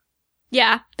Buffy.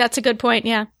 Yeah, that's a good point,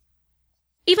 yeah.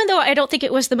 Even though I don't think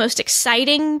it was the most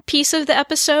exciting piece of the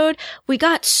episode, we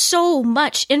got so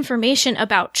much information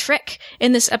about Trick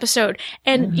in this episode.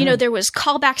 And, there was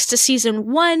callbacks to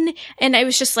season 1, and I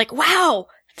was just like, wow,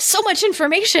 so much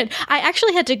information. I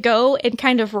actually had to go and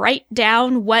kind of write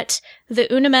down what the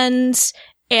Unimens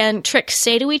and Trick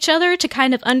say to each other to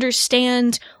kind of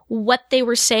understand what they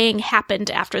were saying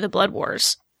happened after the Blood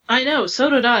Wars. I know, so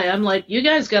did I. I'm like, you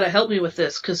guys gotta help me with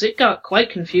this, because it got quite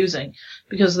confusing,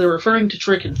 because they're referring to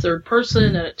Trick in third person,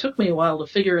 and it took me a while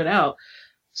to figure it out.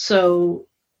 So,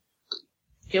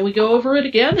 can we go over it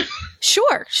again?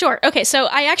 Sure. Okay, so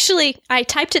I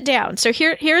typed it down. So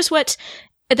here's what,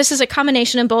 this is a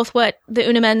combination of both what the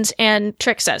Unimens and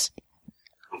Trick says.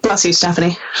 Bless you,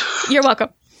 Stephanie. You're welcome.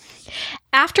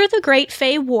 After the Great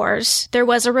Fae Wars, there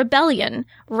was a rebellion,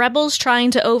 rebels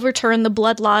trying to overturn the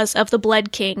blood laws of the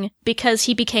Blood King because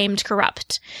he became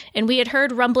corrupt. And we had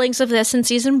heard rumblings of this in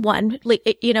season 1.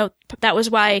 That was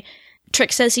why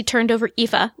Trick says he turned over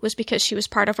Aoife, was because she was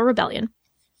part of a rebellion.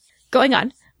 Going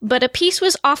on. But a peace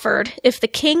was offered if the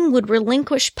king would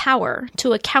relinquish power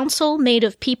to a council made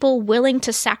of people willing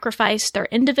to sacrifice their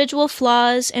individual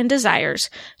flaws and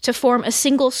desires to form a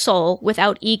single soul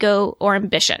without ego or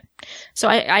ambition. So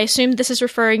I assume this is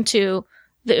referring to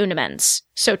the Unimens.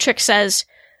 So Trick says,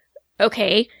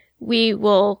 okay, we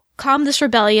will calm this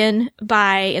rebellion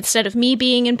by, instead of me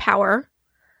being in power,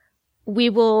 we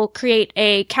will create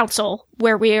a council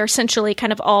where we are essentially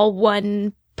kind of all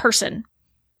one person.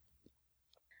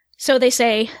 So they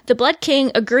say, the Blood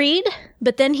King agreed,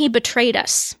 but then he betrayed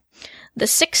us. The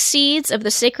 6 seeds of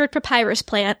the sacred papyrus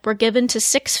plant were given to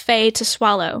 6 Fae to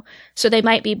swallow, so they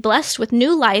might be blessed with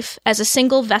new life as a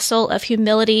single vessel of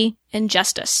humility and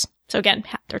justice. So again,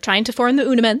 they're trying to form the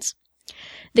Unimens.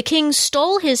 The king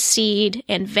stole his seed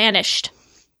and vanished.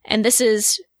 And this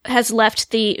has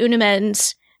left the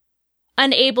Unimens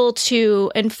unable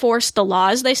to enforce the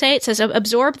laws, they say. It says,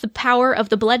 absorb the power of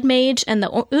the Blood Mage, and the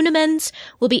Unimens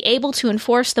will be able to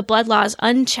enforce the blood laws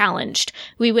unchallenged.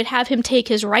 We would have him take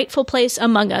his rightful place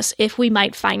among us if we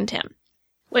might find him.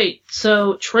 Wait,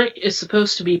 so Trick is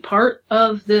supposed to be part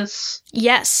of this?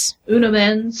 Yes.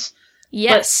 Unimens?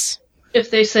 Yes. But if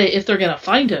they say if they're gonna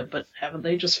find him, but haven't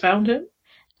they just found him?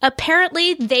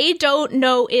 Apparently they don't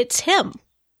know it's him.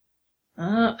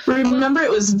 Remember,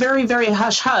 it was very, very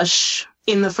hush-hush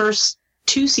in the first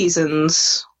 2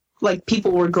 seasons. Like,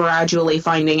 people were gradually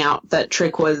finding out that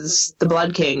Trick was the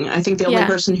Blood King. I think the only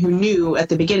person who knew at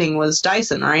the beginning was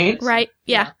Dyson, right? Right,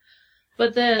 yeah.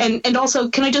 But then... And also,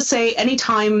 can I just say,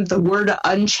 anytime the word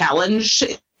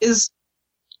unchallenged is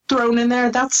thrown in there,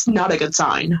 that's not a good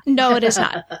sign. No, it is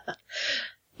not.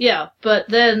 Yeah, but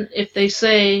then if they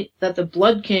say that the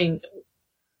Blood King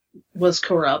was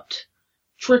corrupt...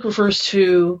 Trick refers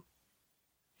to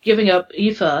giving up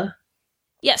Aoife.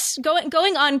 Yes,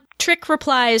 going on, Trick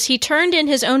replies, he turned in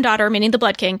his own daughter, meaning the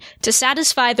Blood King, to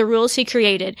satisfy the rules he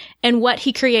created, and what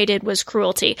he created was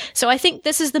cruelty. So I think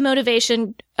this is the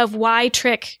motivation of why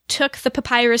Trick took the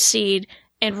papyrus seed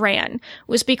and ran,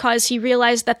 was because he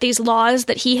realized that these laws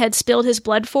that he had spilled his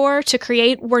blood for to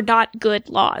create were not good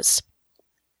laws.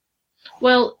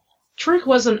 Well, Trick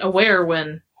wasn't aware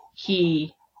when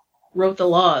he wrote the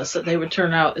laws that they would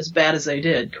turn out as bad as they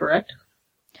did, correct?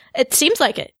 It seems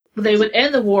like it. They would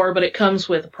end the war, but it comes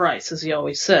with a price, as he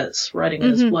always says. Writing in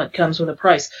his blood comes with a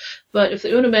price. But if the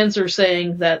Unimens are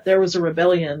saying that there was a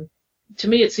rebellion, to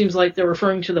me it seems like they're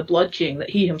referring to the Blood King, that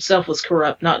he himself was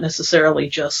corrupt, not necessarily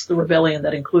just the rebellion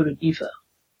that included Aoife.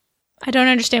 I don't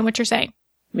understand what you're saying.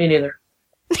 Me neither.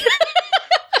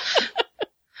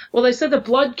 Well, they said the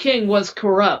Blood King was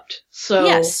corrupt, so...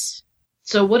 Yes.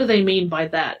 So what do they mean by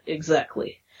that,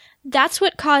 exactly? That's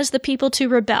what caused the people to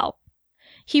rebel.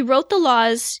 He wrote the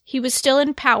laws, he was still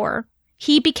in power,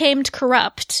 he became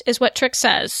corrupt, is what Trick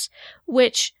says,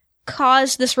 which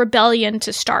caused this rebellion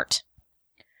to start.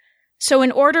 So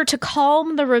in order to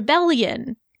calm the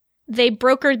rebellion, they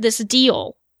brokered this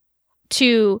deal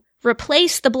to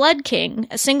replace the Blood King,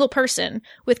 a single person,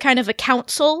 with kind of a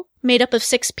council made up of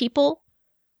 6 people,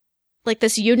 like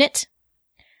this unit.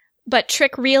 But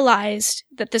Trick realized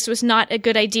that this was not a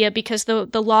good idea because the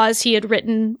laws he had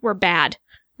written were bad,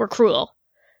 were cruel.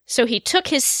 So he took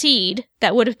his seed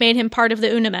that would have made him part of the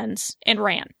Unimens and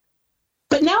ran.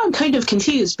 But now I'm kind of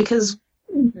confused because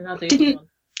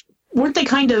weren't they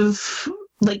kind of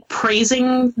like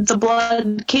praising the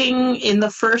Blood King in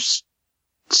the first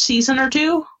season or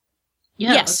 2?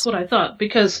 Yeah, yes. That's what I thought,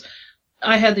 because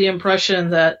I had the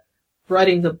impression that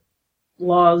writing the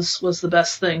laws was the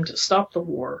best thing to stop the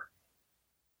war.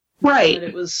 Right. That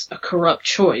it was a corrupt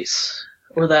choice,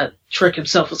 or that Trick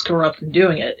himself was corrupt in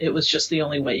doing it. It was just the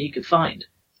only way he could find.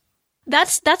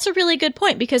 That's a really good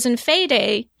point, because in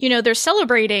Fayday, they're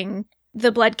celebrating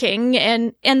the Blood King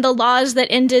and the laws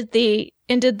that ended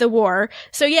the war.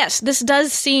 So yes, this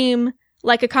does seem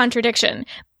like a contradiction.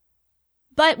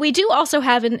 But we do also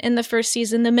have in the first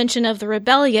season the mention of the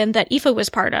rebellion that Aoife was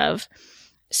part of.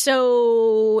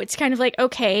 So it's kind of like,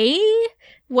 okay,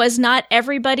 was not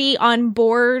everybody on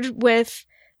board with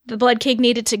the Blood King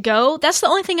needed to go? That's the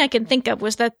only thing I can think of,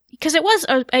 was that, because it was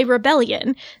a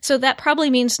rebellion, so that probably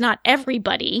means not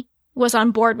everybody was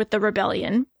on board with the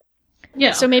rebellion.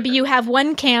 Yeah. So maybe you have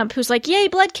one camp who's like, yay,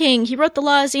 Blood King, he wrote the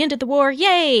laws, he ended the war,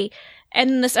 yay!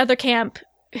 And this other camp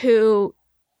who...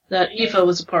 that Aoife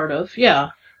was a part of,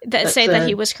 yeah. That say that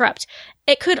he was corrupt.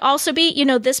 It could also be,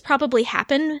 this probably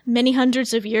happened many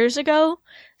hundreds of years ago,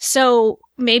 so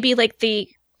maybe like the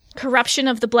corruption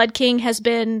of the Blood King has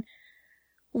been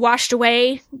washed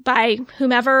away by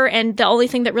whomever, and the only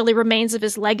thing that really remains of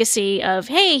his legacy of,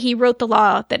 hey, he wrote the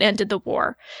law that ended the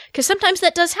war. Because sometimes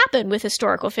that does happen with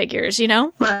historical figures,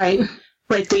 Right.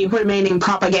 Like the remaining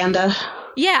propaganda.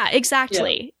 Yeah,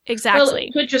 exactly. Yeah. Exactly. Well,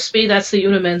 it could just be that's the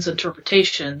Unimen's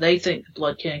interpretation. They think the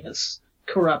Blood King is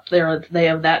corrupt. They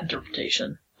have that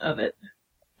interpretation of it.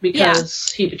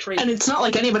 Because he betrayed them. And it's not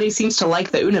like anybody seems to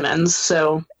like the Unimens,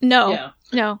 so... No.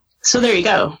 So there you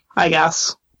go, I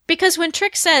guess. Because when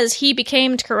Trick says he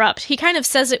became corrupt, he kind of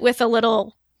says it with a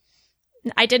little,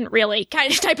 I didn't really,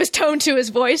 kind of type of tone to his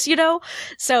voice,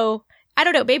 So, I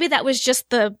don't know, maybe that was just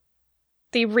the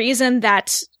reason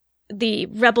that the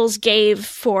rebels gave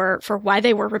for why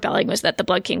they were rebelling, was that the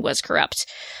Blood King was corrupt.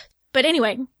 But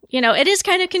anyway, it is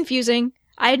kind of confusing.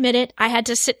 I admit it. I had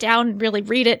to sit down and really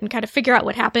read it and kind of figure out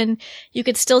what happened. You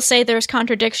could still say there's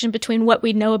contradiction between what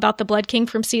we know about the Blood King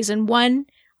from season 1.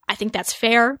 I think that's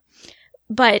fair.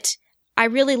 But I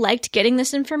really liked getting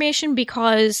this information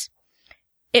because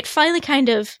it finally kind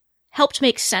of helped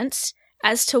make sense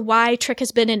as to why Trick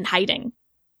has been in hiding.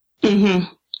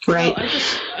 Mm-hmm. Right. Well,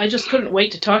 I just couldn't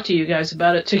wait to talk to you guys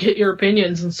about it to get your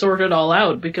opinions and sort it all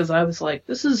out, because I was like,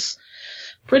 this is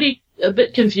a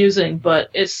bit confusing, but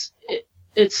it's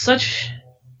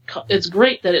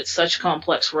great that it's such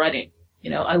complex writing.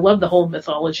 I love the whole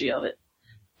mythology of it.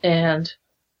 And,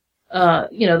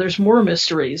 there's more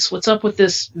mysteries. What's up with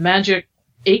this magic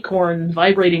acorn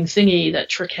vibrating thingy that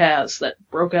Trick has that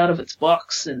broke out of its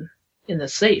box in the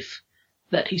safe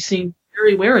that he seemed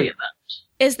very wary about?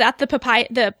 Is that the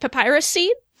papyrus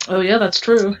seed? Oh, yeah, that's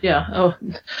true. Yeah. Oh.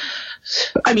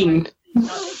 I mean,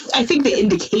 I think the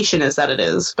indication is that it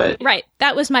is, but... Right.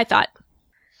 That was my thought.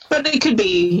 But it could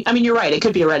be... I mean, you're right. It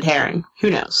could be a red herring. Who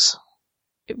knows?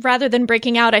 Rather than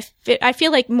breaking out, I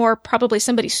feel like more probably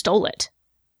somebody stole it.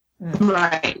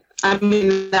 Right. I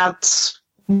mean, that's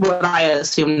what I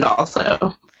assumed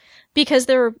also. Because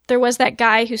there was that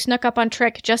guy who snuck up on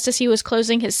Trick just as he was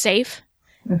closing his safe.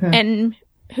 Mm-hmm. And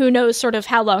who knows sort of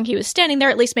how long he was standing there.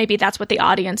 At least maybe that's what the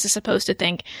audience is supposed to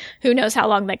think. Who knows how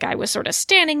long that guy was sort of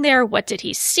standing there? What did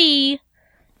he see?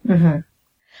 Mm-hmm.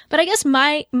 But I guess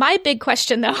my big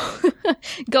question, though,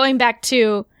 going back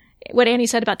to, what Annie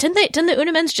said about, didn't the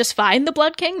Unimens just find the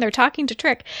Blood King? They're talking to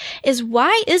Trick. Is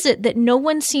why is it that no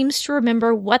one seems to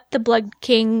remember what the Blood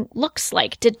King looks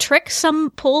like? Did Trick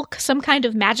pull some kind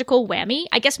of magical whammy?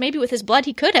 I guess maybe with his blood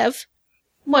he could have.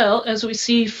 Well, as we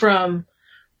see from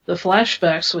the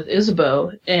flashbacks with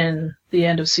Isabeau in the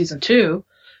end of season 2,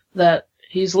 that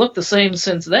he's looked the same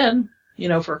since then,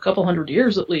 for a couple hundred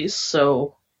years at least,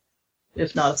 so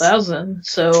if not 1,000,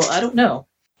 so I don't know.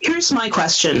 Here's my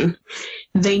question.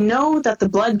 They know that the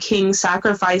Blood King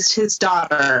sacrificed his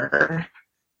daughter.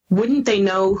 Wouldn't they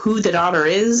know who the daughter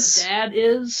is? The dad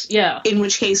is? Yeah. In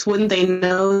which case, wouldn't they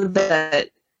know that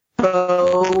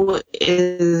Bo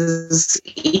is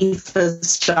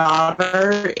Aoife's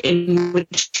daughter? In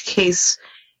which case,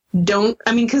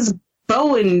 because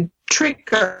Bo and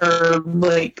Trick are,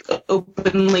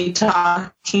 openly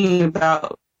talking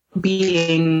about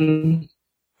being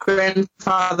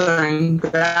grandfather and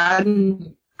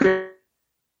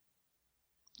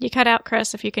You cut out,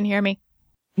 Chris, if you can hear me.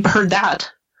 Heard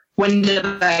that. When did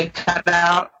I cut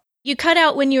out? You cut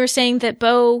out when you were saying that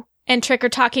Bo and Trick are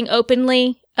talking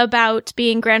openly about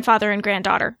being grandfather and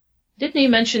granddaughter. Didn't he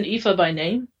mention Aoife by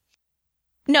name?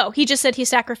 No, he just said he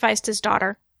sacrificed his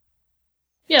daughter.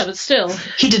 Yeah, but still.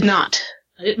 He did not.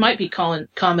 It might be common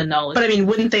knowledge. But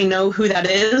wouldn't they know who that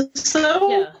is,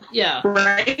 though? Yeah.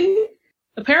 Right?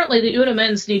 Apparently the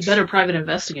Unimens need better private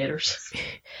investigators.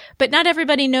 But not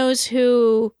everybody knows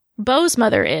who Bo's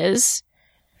mother is.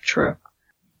 True.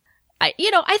 I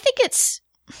think it's...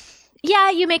 Yeah,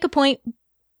 you make a point.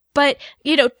 But,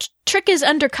 Trick is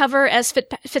undercover as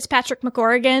Fitzpatrick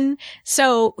McCorrigan,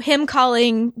 so him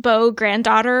calling Bo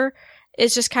granddaughter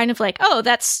is just kind of like, oh,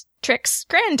 that's Trick's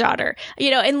granddaughter.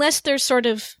 Unless there's sort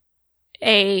of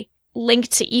a link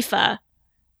to Aoife,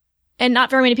 and not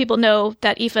very many people know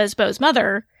that Aoife is Bo's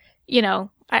mother,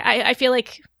 I feel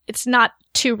like it's not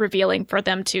too revealing for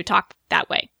them to talk that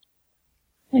way.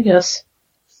 I guess.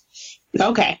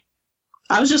 Okay.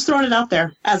 I was just throwing it out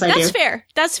there, as I do.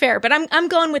 That's fair, but I'm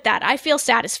going with that. I feel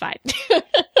satisfied.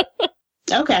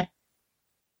 Okay.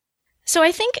 So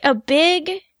I think a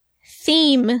big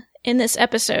theme in this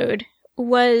episode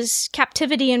was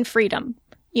captivity and freedom.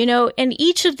 In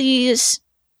each of these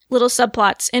little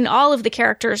subplots, and all of the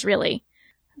characters really,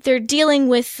 they're dealing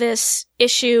with this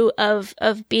issue of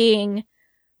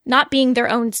not being their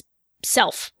own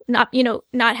self, not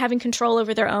having control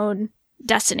over their own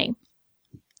destiny.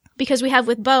 Because we have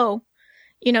with Bo,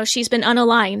 she's been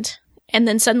unaligned, and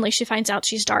then suddenly she finds out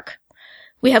she's dark.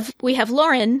 We have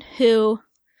Lauren, who,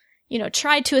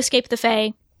 tried to escape the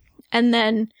Fae, and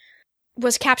then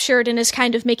was captured and is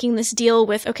kind of making this deal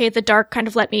with, okay, the dark kind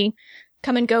of let me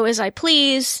come and go as I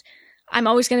please. I'm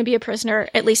always going to be a prisoner.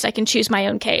 At least I can choose my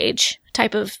own cage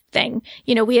type of thing.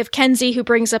 We have Kenzie, who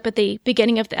brings up at the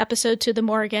beginning of the episode to the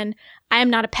Morrigan, I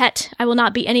am not a pet. I will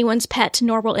not be anyone's pet,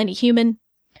 nor will any human.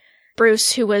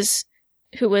 Bruce, who was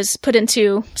put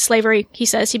into slavery, he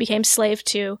says he became slave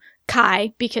to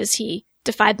Kai because he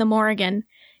defied the Morrigan.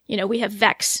 We have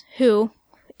Vex, who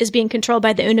is being controlled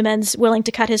by the Unimens, willing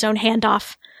to cut his own hand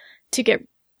off to get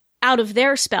out of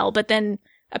their spell, but then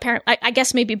apparently, I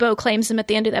guess maybe Bo claims him at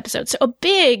the end of the episode. So a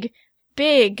big,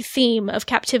 big theme of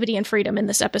captivity and freedom in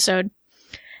this episode.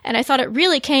 And I thought it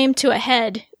really came to a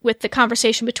head with the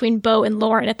conversation between Bo and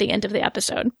Lauren at the end of the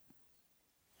episode.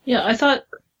 Yeah, I thought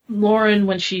Lauren,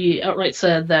 when she outright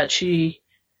said that she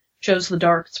chose the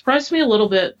dark, surprised me a little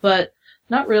bit, but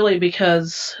not really,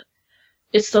 because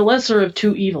it's the lesser of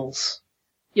two evils.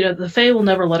 The Fae will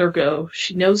never let her go.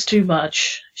 She knows too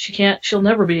much. She'll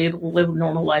never be able to live a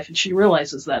normal life, and she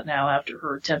realizes that now after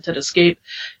her attempted escape.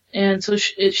 And so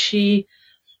she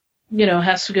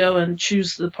has to go and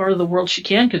choose the part of the world she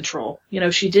can control.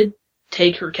 She did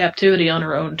take her captivity on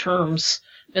her own terms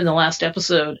in the last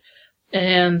episode,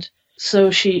 and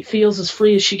so she feels as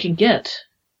free as she can get.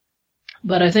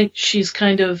 But I think she's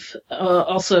kind of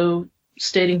also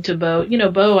stating to Bo,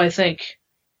 Bo, I think,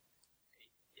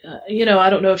 I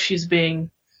don't know if she's being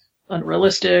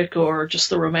unrealistic or just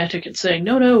the romantic and saying,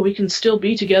 no, we can still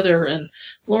be together. And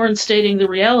Lauren stating the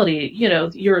reality,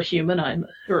 you're a human, I'm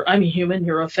a human,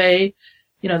 you're a Fae.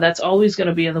 That's always going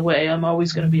to be in the way. I'm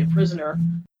always going to be a prisoner.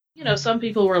 Some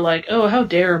people were like, oh, how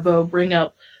dare Bo bring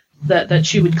up that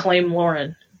she would claim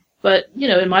Lauren. But,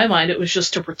 in my mind, it was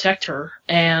just to protect her,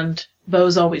 and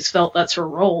Bo's always felt that's her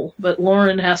role. But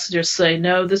Lauren has to just say,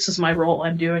 no, this is my role,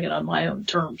 I'm doing it on my own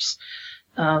terms.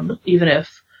 Even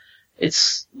if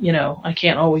it's, I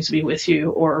can't always be with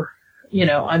you, or,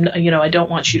 I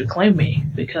don't want you to claim me,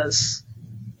 because,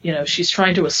 she's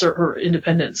trying to assert her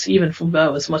independence, even from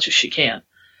Bo, as much as she can.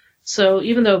 So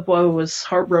even though Bo was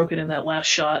heartbroken in that last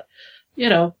shot,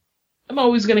 I'm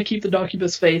always going to keep the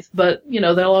Doccubus faith, but,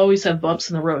 they'll always have bumps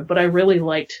in the road. But I really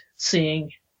liked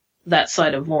seeing that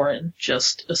side of Lauren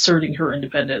just asserting her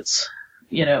independence,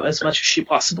 as much as she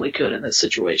possibly could in this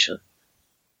situation.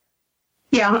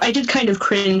 Yeah, I did kind of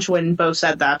cringe when Bo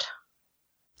said that.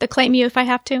 The claim you if I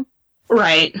have to?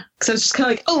 Right. Because I was just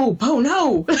kind of like, oh, Bo,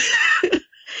 no!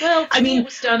 Well, I mean, it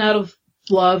was done out of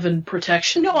love and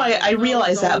protection. No, I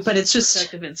realize that, but it's just...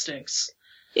 protective instincts.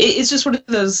 It's just one of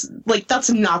those, that's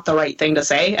not the right thing to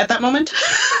say at that moment.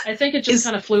 I think it just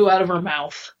kind of flew out of her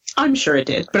mouth. I'm sure it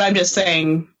did, but I'm just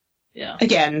saying,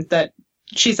 again, that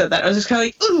she said that. I was just kind of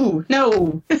like, ooh,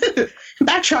 no!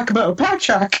 Backtrack, Bo,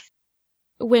 backtrack!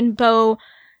 When Bo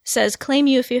says, claim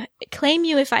you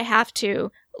if I have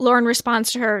to, Lauren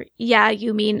responds to her, yeah,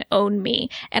 you mean own me.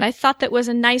 And I thought that was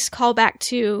a nice callback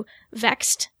to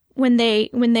Vexed when they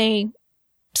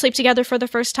sleep together for the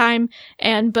first time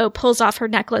and Bo pulls off her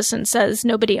necklace and says,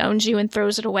 nobody owns you, and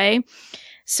throws it away.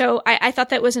 So I thought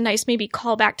that was a nice maybe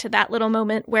callback to that little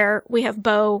moment where we have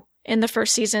Bo in the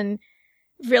first season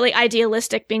really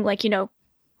idealistic, being like,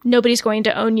 nobody's going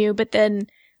to own you. But then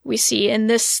we see in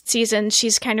this season,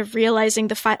 she's kind of realizing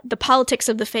the politics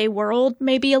of the Fae world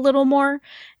maybe a little more.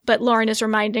 But Lauren is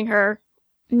reminding her,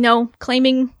 no,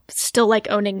 claiming still like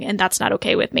owning, and that's not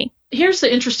okay with me. Here's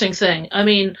the interesting thing. I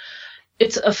mean,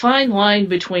 it's a fine line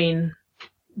between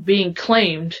being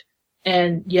claimed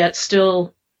and yet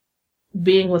still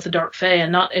being with the Dark Fae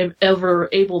and not ever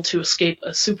able to escape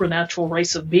a supernatural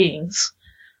race of beings.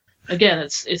 Again,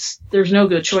 there's no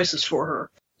good choices for her.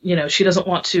 She doesn't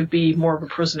want to be more of a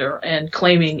prisoner, and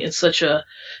claiming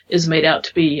is made out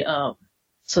to be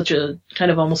such a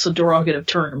kind of almost a derogative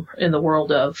term in the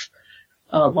world of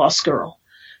Lost Girl.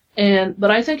 But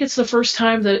I think it's the first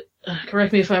time that,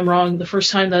 correct me if I'm wrong, the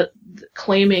first time that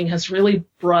claiming has really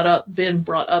been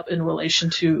brought up in relation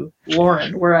to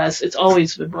Lauren, whereas it's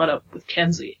always been brought up with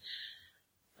Kenzie.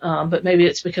 But maybe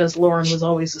it's because Lauren was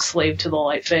always a slave to the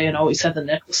Light Fae and always had the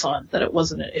necklace on that it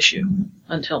wasn't an issue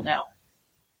until now.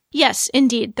 Yes,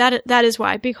 indeed. That is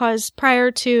why, because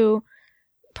prior to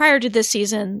this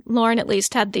season, Lauren at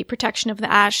least had the protection of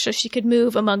the ash so she could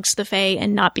move amongst the Fae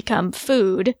and not become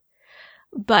food.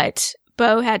 But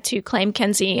Bo had to claim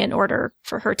Kenzie in order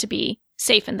for her to be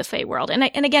safe in the Fae world. And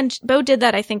again, Bo did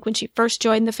that, I think, when she first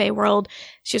joined the Fae world.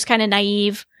 She was kind of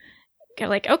naive. Kind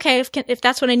of like, okay, if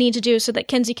that's what I need to do so that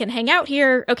Kenzie can hang out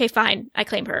here, okay, fine, I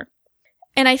claim her.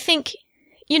 And I think,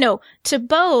 to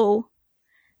Bo,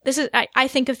 this is, I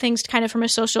think of things kind of from a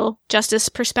social justice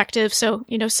perspective. So,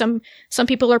 some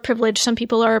people are privileged, some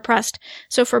people are oppressed.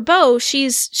 So for Bo,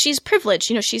 she's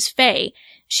privileged, she's Fae.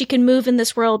 She can move in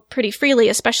this world pretty freely,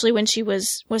 especially when she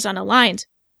was unaligned.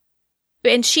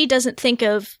 And she doesn't think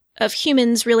of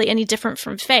humans really any different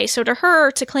from Fae. So to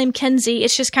her, to claim Kenzie,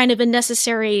 it's just kind of a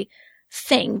necessary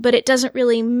thing, but it doesn't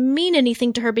really mean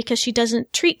anything to her because she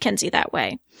doesn't treat Kenzie that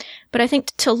way. But I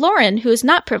think to Lauren, who is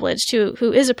not privileged,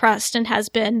 who is oppressed and has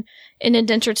been in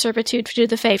indentured servitude to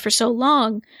the Fae for so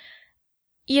long,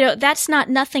 that's not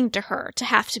nothing to her to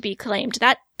have to be claimed.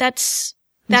 That's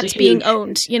being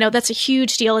owned. That's a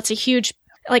huge deal. It's a huge,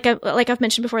 like I've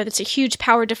mentioned before, that's a huge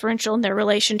power differential in their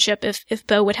relationship if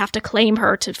Bo would have to claim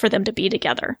her for them to be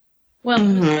together. Well,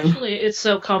 especially it's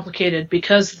so complicated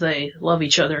because they love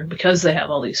each other and because they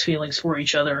have all these feelings for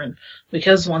each other and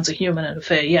because one's a human and a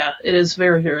Fae. Yeah, it is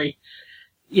very, very,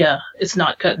 it's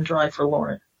not cut and dry for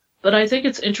Lauren. But I think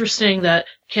it's interesting that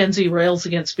Kenzie rails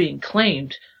against being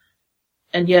claimed,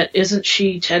 and yet isn't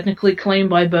she technically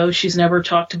claimed by Bo? She's never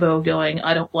talked to Bo going,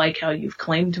 I don't like how you've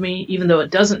claimed me, even though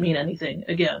it doesn't mean anything,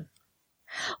 again.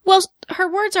 Well,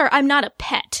 her words are, I'm not a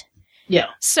pet. Yeah.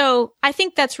 So I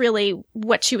think that's really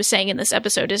what she was saying in this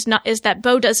episode is that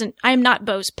Bo doesn't, I am not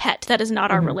Bo's pet. That is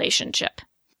not our relationship.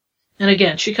 And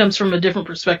again, she comes from a different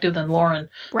perspective than Lauren,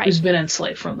 right, who's been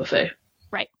enslaved from the Fae.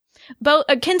 Right.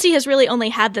 Kenzie has really only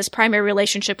had this primary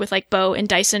relationship with like Bo and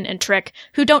Dyson and Trick,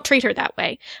 who don't treat her that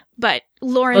way. But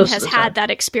Lauren has had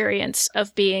that experience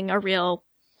of being a real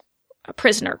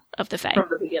prisoner of the Fae. From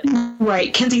the beginning.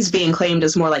 Right. Kenzie's being claimed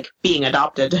as more like being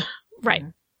adopted. Right.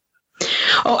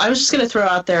 Oh, I was just going to throw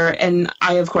out there, and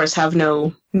I, of course, have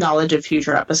no knowledge of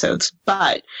future episodes,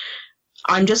 but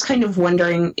I'm just kind of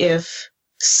wondering if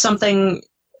something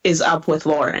is up with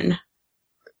Lauren.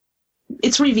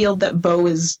 It's revealed that Bo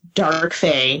is Dark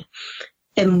Fae,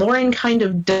 and Lauren kind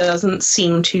of doesn't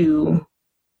seem to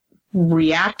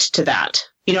react to that.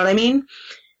 You know what I mean?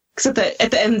 Because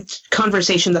at the end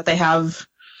conversation that they have,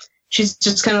 she's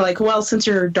just kind of like, well, since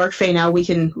you're Dark Fae now, we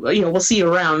can, we'll see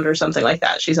you around or something like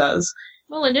that, she says.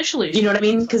 Well, initially, you know what I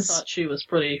mean? I thought she was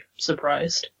pretty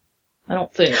surprised. I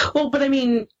don't think. Well, but I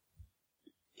mean,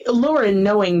 Lauren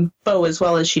knowing Bo as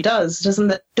well as she does,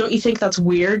 don't you think that's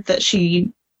weird that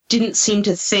she didn't seem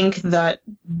to think that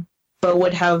Bo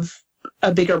would have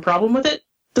a bigger problem with it?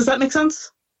 Does that make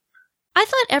sense? I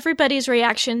thought everybody's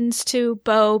reactions to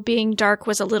Bo being dark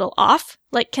was a little off.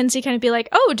 Like, Kenzie kind of be like,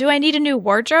 oh, do I need a new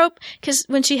wardrobe? Because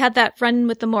when she had that run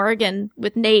with the Morrigan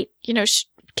with Nate, you know,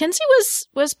 Kenzie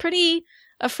was pretty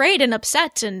afraid and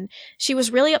upset, and she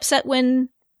was really upset when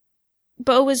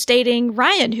Bo was dating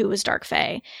Ryan, who was Dark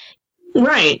Fae.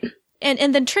 Right.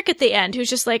 And then Trick at the end, who's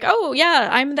just like, oh, yeah,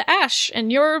 I'm the Ash,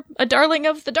 and you're a darling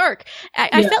of the dark.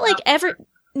 I felt like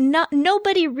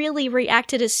nobody really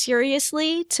reacted as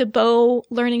seriously to Bo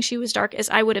learning she was dark as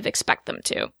I would have expected them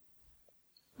to.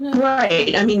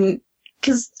 Right. I mean,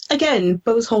 because, again,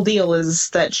 Bo's whole deal is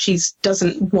that she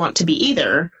doesn't want to be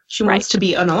either. She wants to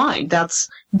be unaligned.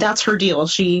 That's her deal.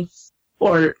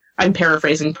 Or I'm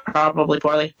paraphrasing probably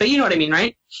poorly, but you know what I mean,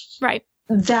 right? Right.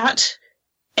 That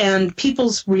and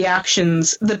people's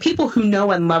reactions, the people who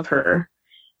know and love her,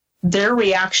 their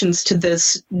reactions to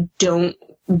this don't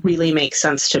really make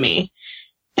sense to me.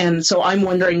 And so I'm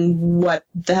wondering what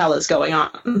the hell is going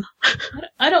on.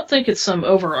 I don't think it's some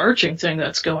overarching thing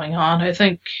that's going on. I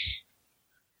think,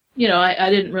 you know, I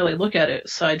didn't really look at it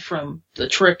aside from the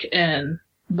Trick and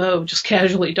Bo just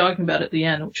casually talking about it at the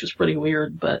end, which was pretty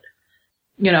weird, but,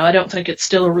 you know, I don't think it's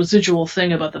still a residual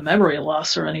thing about the memory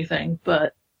loss or anything,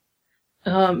 but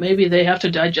maybe they have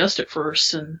to digest it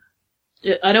first, and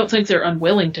I don't think they're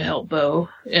unwilling to help Bo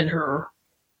in her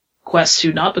quest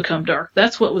to not become dark.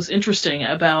 That's what was interesting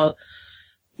about,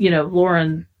 you know,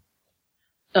 Lauren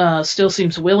still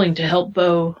seems willing to help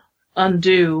Bo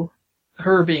undo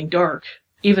her being dark,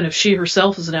 even if she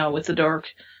herself is now with the dark,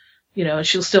 you know, and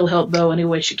she'll still help Bo any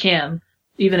way she can,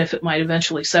 even if it might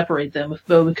eventually separate them if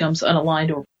Bo becomes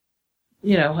unaligned or,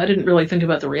 you know, I didn't really think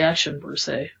about the reaction per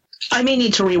se. I may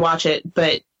need to rewatch it,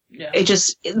 but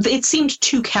it seemed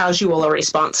too casual a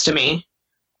response to me.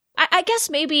 I guess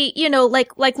maybe, you know,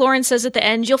 like Lauren says at the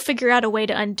end, you'll figure out a way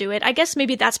to undo it. I guess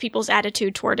maybe that's people's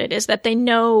attitude toward it, is that they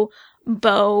know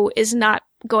Bo is not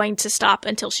going to stop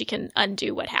until she can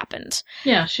undo what happened.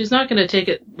 Yeah, she's not going to take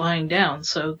it lying down,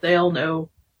 so they all know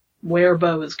where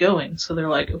Bo is going. So they're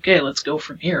like, okay, let's go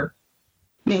from here.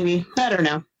 Maybe. I don't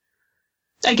know.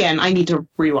 Again, I need to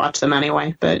rewatch them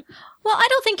anyway, but... Well, I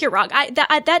don't think you're wrong.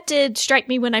 That did strike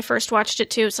me when I first watched it,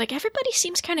 too. It's like, everybody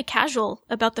seems kind of casual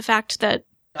about the fact that...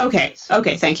 Okay,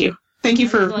 thank you. Thank you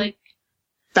for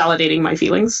validating my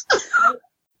feelings.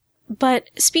 But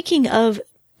speaking of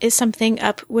is something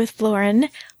up with Lauren,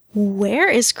 where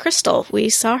is Crystal? We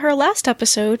saw her last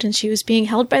episode, and she was being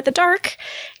held by the dark,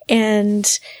 and...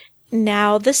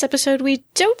 Now, this episode, we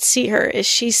don't see her. Is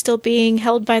she still being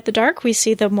held by the dark? We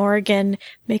see the Morrigan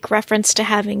make reference to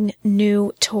having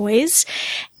new toys.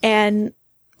 And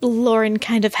Lauren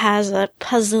kind of has a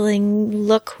puzzling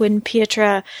look when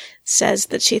Pietra says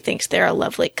that she thinks they're a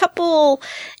lovely couple.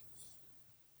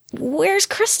 Where's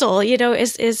Crystal? You know,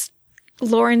 is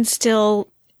Lauren still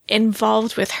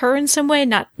involved with her in some way?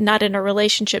 Not in a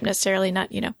relationship necessarily,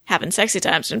 not, you know, having sexy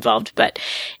times involved, but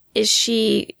is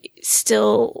she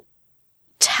still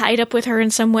tied up with her in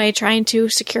some way, trying to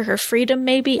secure her freedom,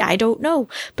 maybe? I don't know,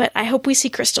 but I hope we see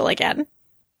Crystal again.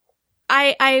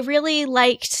 I really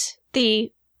liked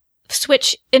the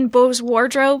switch in Bo's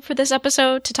wardrobe for this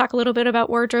episode, to talk a little bit about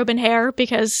wardrobe and hair,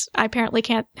 because I apparently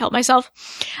can't help myself.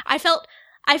 I felt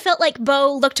like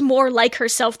Bo looked more like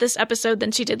herself this episode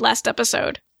than she did last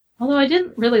episode. Although I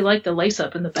didn't really like the lace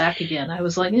up in the back again. I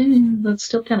was like, that's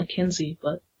still kind of Kenzie,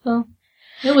 but, well,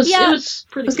 it was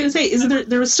pretty. I was going to say,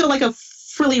 there was still like a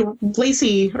frilly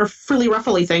lacy or frilly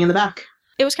ruffly thing in the back.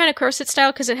 It was kind of corset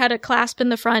style because it had a clasp in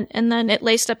the front and then it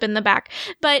laced up in the back.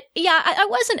 But yeah, I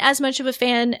wasn't as much of a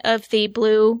fan of the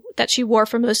blue that she wore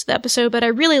for most of the episode, but I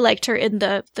really liked her in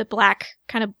the black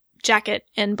kind of jacket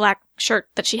and black shirt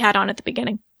that she had on at the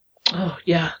beginning. Oh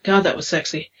yeah, God, that was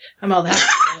sexy. I'm all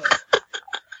that.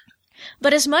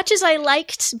 But as much as I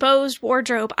liked Bo's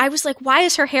wardrobe, I was like, why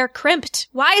is her hair crimped?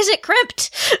 Why is it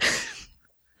crimped?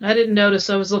 I didn't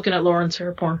notice. I was looking at Lauren's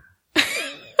hair porn.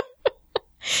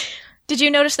 Did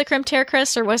you notice the crimped hair,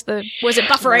 Chris, or was it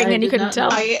buffering and you couldn't tell?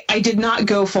 I did not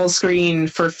go full screen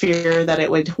for fear that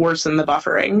it would worsen the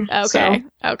buffering.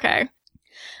 Okay.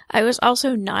 I was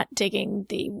also not digging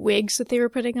the wigs that they were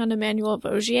putting on Emmanuelle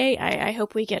Vaugier. I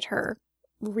hope we get her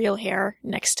real hair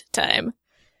next time.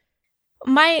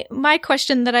 My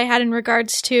question that I had in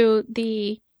regards to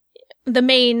the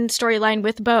main storyline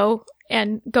with Bo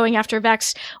and going after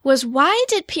Vex was, why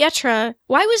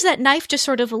was that knife just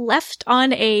sort of left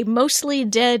on a mostly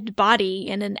dead body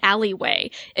in an alleyway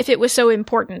if it was so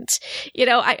important? You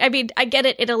know, I mean, I get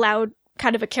it. It allowed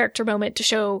kind of a character moment to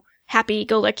show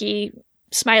happy-go-lucky,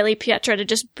 smiley Pietra to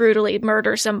just brutally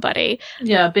murder somebody.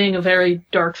 Yeah, being a very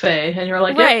dark fae. And you're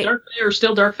like, Right. yeah, dark fae are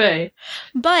still dark fae.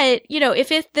 But,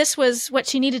 if this was what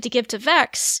she needed to give to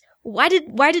Vex, why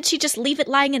did she just leave it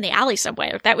lying in the alley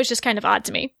somewhere? That was just kind of odd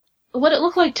to me. What it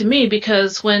looked like to me,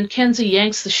 because when Kenzie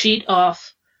yanks the sheet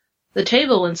off the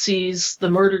table and sees the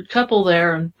murdered couple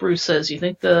there, and Bruce says, "You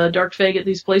think the dark fae get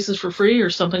these places for free?" or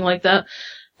something like that.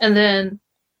 And then,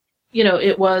 I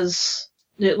didn't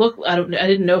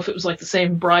know if it was like the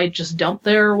same bride just dumped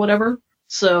there or whatever.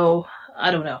 So,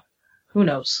 I don't know. Who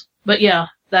knows? But yeah,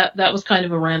 that was kind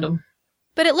of a random.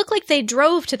 But it looked like they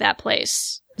drove to that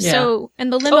place. Yeah. So,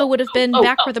 and the limo would have been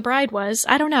back where the bride was.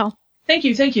 I don't know. Thank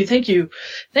you,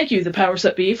 the powers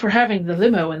that be, for having the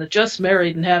limo and the just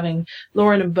married and having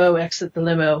Lauren and Bo exit the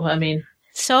limo. I mean,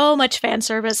 so much fan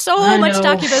service. So I much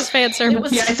know. Docubus fan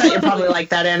service. Yeah, I thought you'd probably like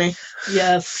that, Annie.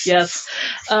 Yes.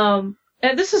 And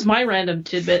this is my random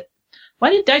tidbit.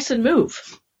 Why did Dyson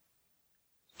move?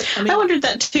 I wondered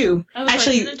that too.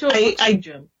 Actually, I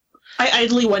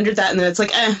idly wondered that, and then it's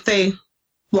like, they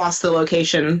lost the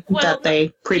location that they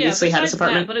previously had as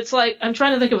apartment. But it's like, I'm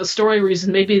trying to think of a story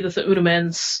reason. Maybe the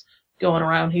Unamen's going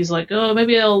around. He's like, oh,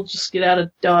 maybe I'll just get out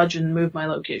of Dodge and move my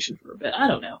location for a bit. I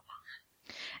don't know.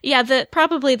 Yeah,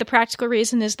 probably the practical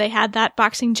reason is they had that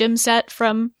boxing gym set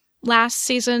from last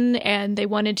season, and they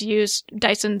wanted to use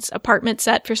Dyson's apartment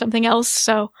set for something else,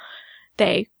 so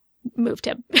they moved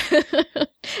him.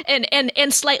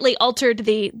 and slightly altered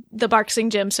the boxing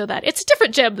gym so that it's a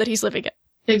different gym that he's living in.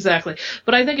 Exactly.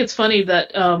 But I think it's funny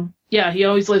that, he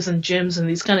always lives in gyms and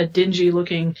these kind of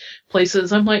dingy-looking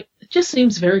places. I'm like, it just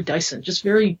seems very Dyson, just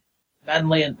very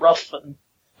manly and rough, and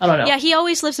I don't know. Yeah, he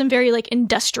always lives in very,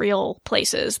 industrial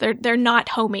places. They're not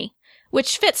homey,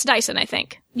 which fits Dyson, I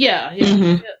think. Yeah.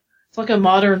 Mm-hmm. It's like a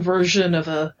modern version of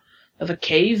a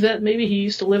cave that maybe he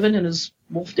used to live in his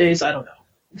wolf days. I don't know.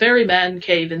 Very man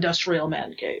cave, industrial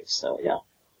man cave. So, yeah.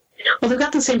 Well, they've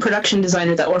got the same production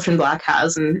designer that Orphan Black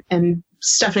has, and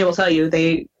Stephanie will tell you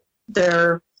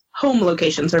their home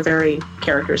locations are very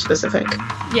character specific.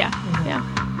 Yeah.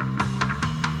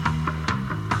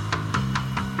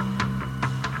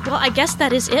 Well, I guess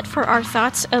that is it for our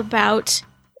thoughts about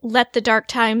Let the Dark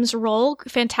Times Roll.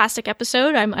 Fantastic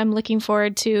episode. I'm looking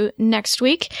forward to next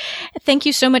week. Thank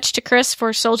you so much to Chris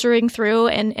for soldiering through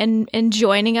and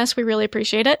joining us. We really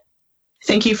appreciate it.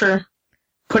 Thank you for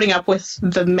putting up with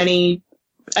the many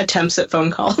attempts at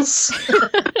phone calls.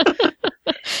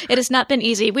 It has not been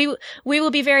easy. We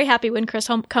will be very happy when Chris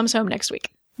comes home next week.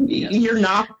 You're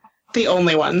not the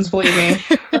only ones, believe me.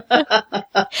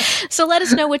 So let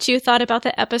us know what you thought about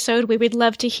the episode. We would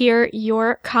love to hear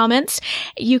your comments.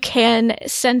 You can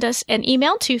send us an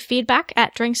email to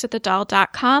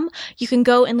feedback@drinksatthedoll.com. You can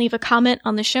go and leave a comment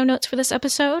on the show notes for this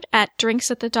episode at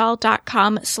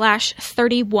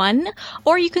drinksatthedoll.com/31,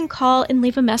 or you can call and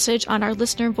leave a message on our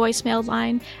listener voicemail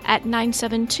line at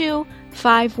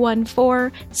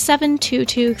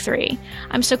 972-514-7223.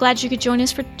 I'm so glad you could join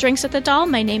us for Drinks at the Doll.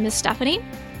 My name is Stephanie.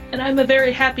 And I'm a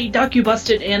very happy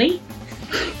docu-busted Annie.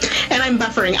 And I'm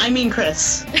buffering. I mean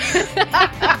Chris.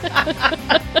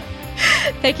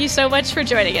 Thank you so much for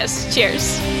joining us.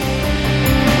 Cheers.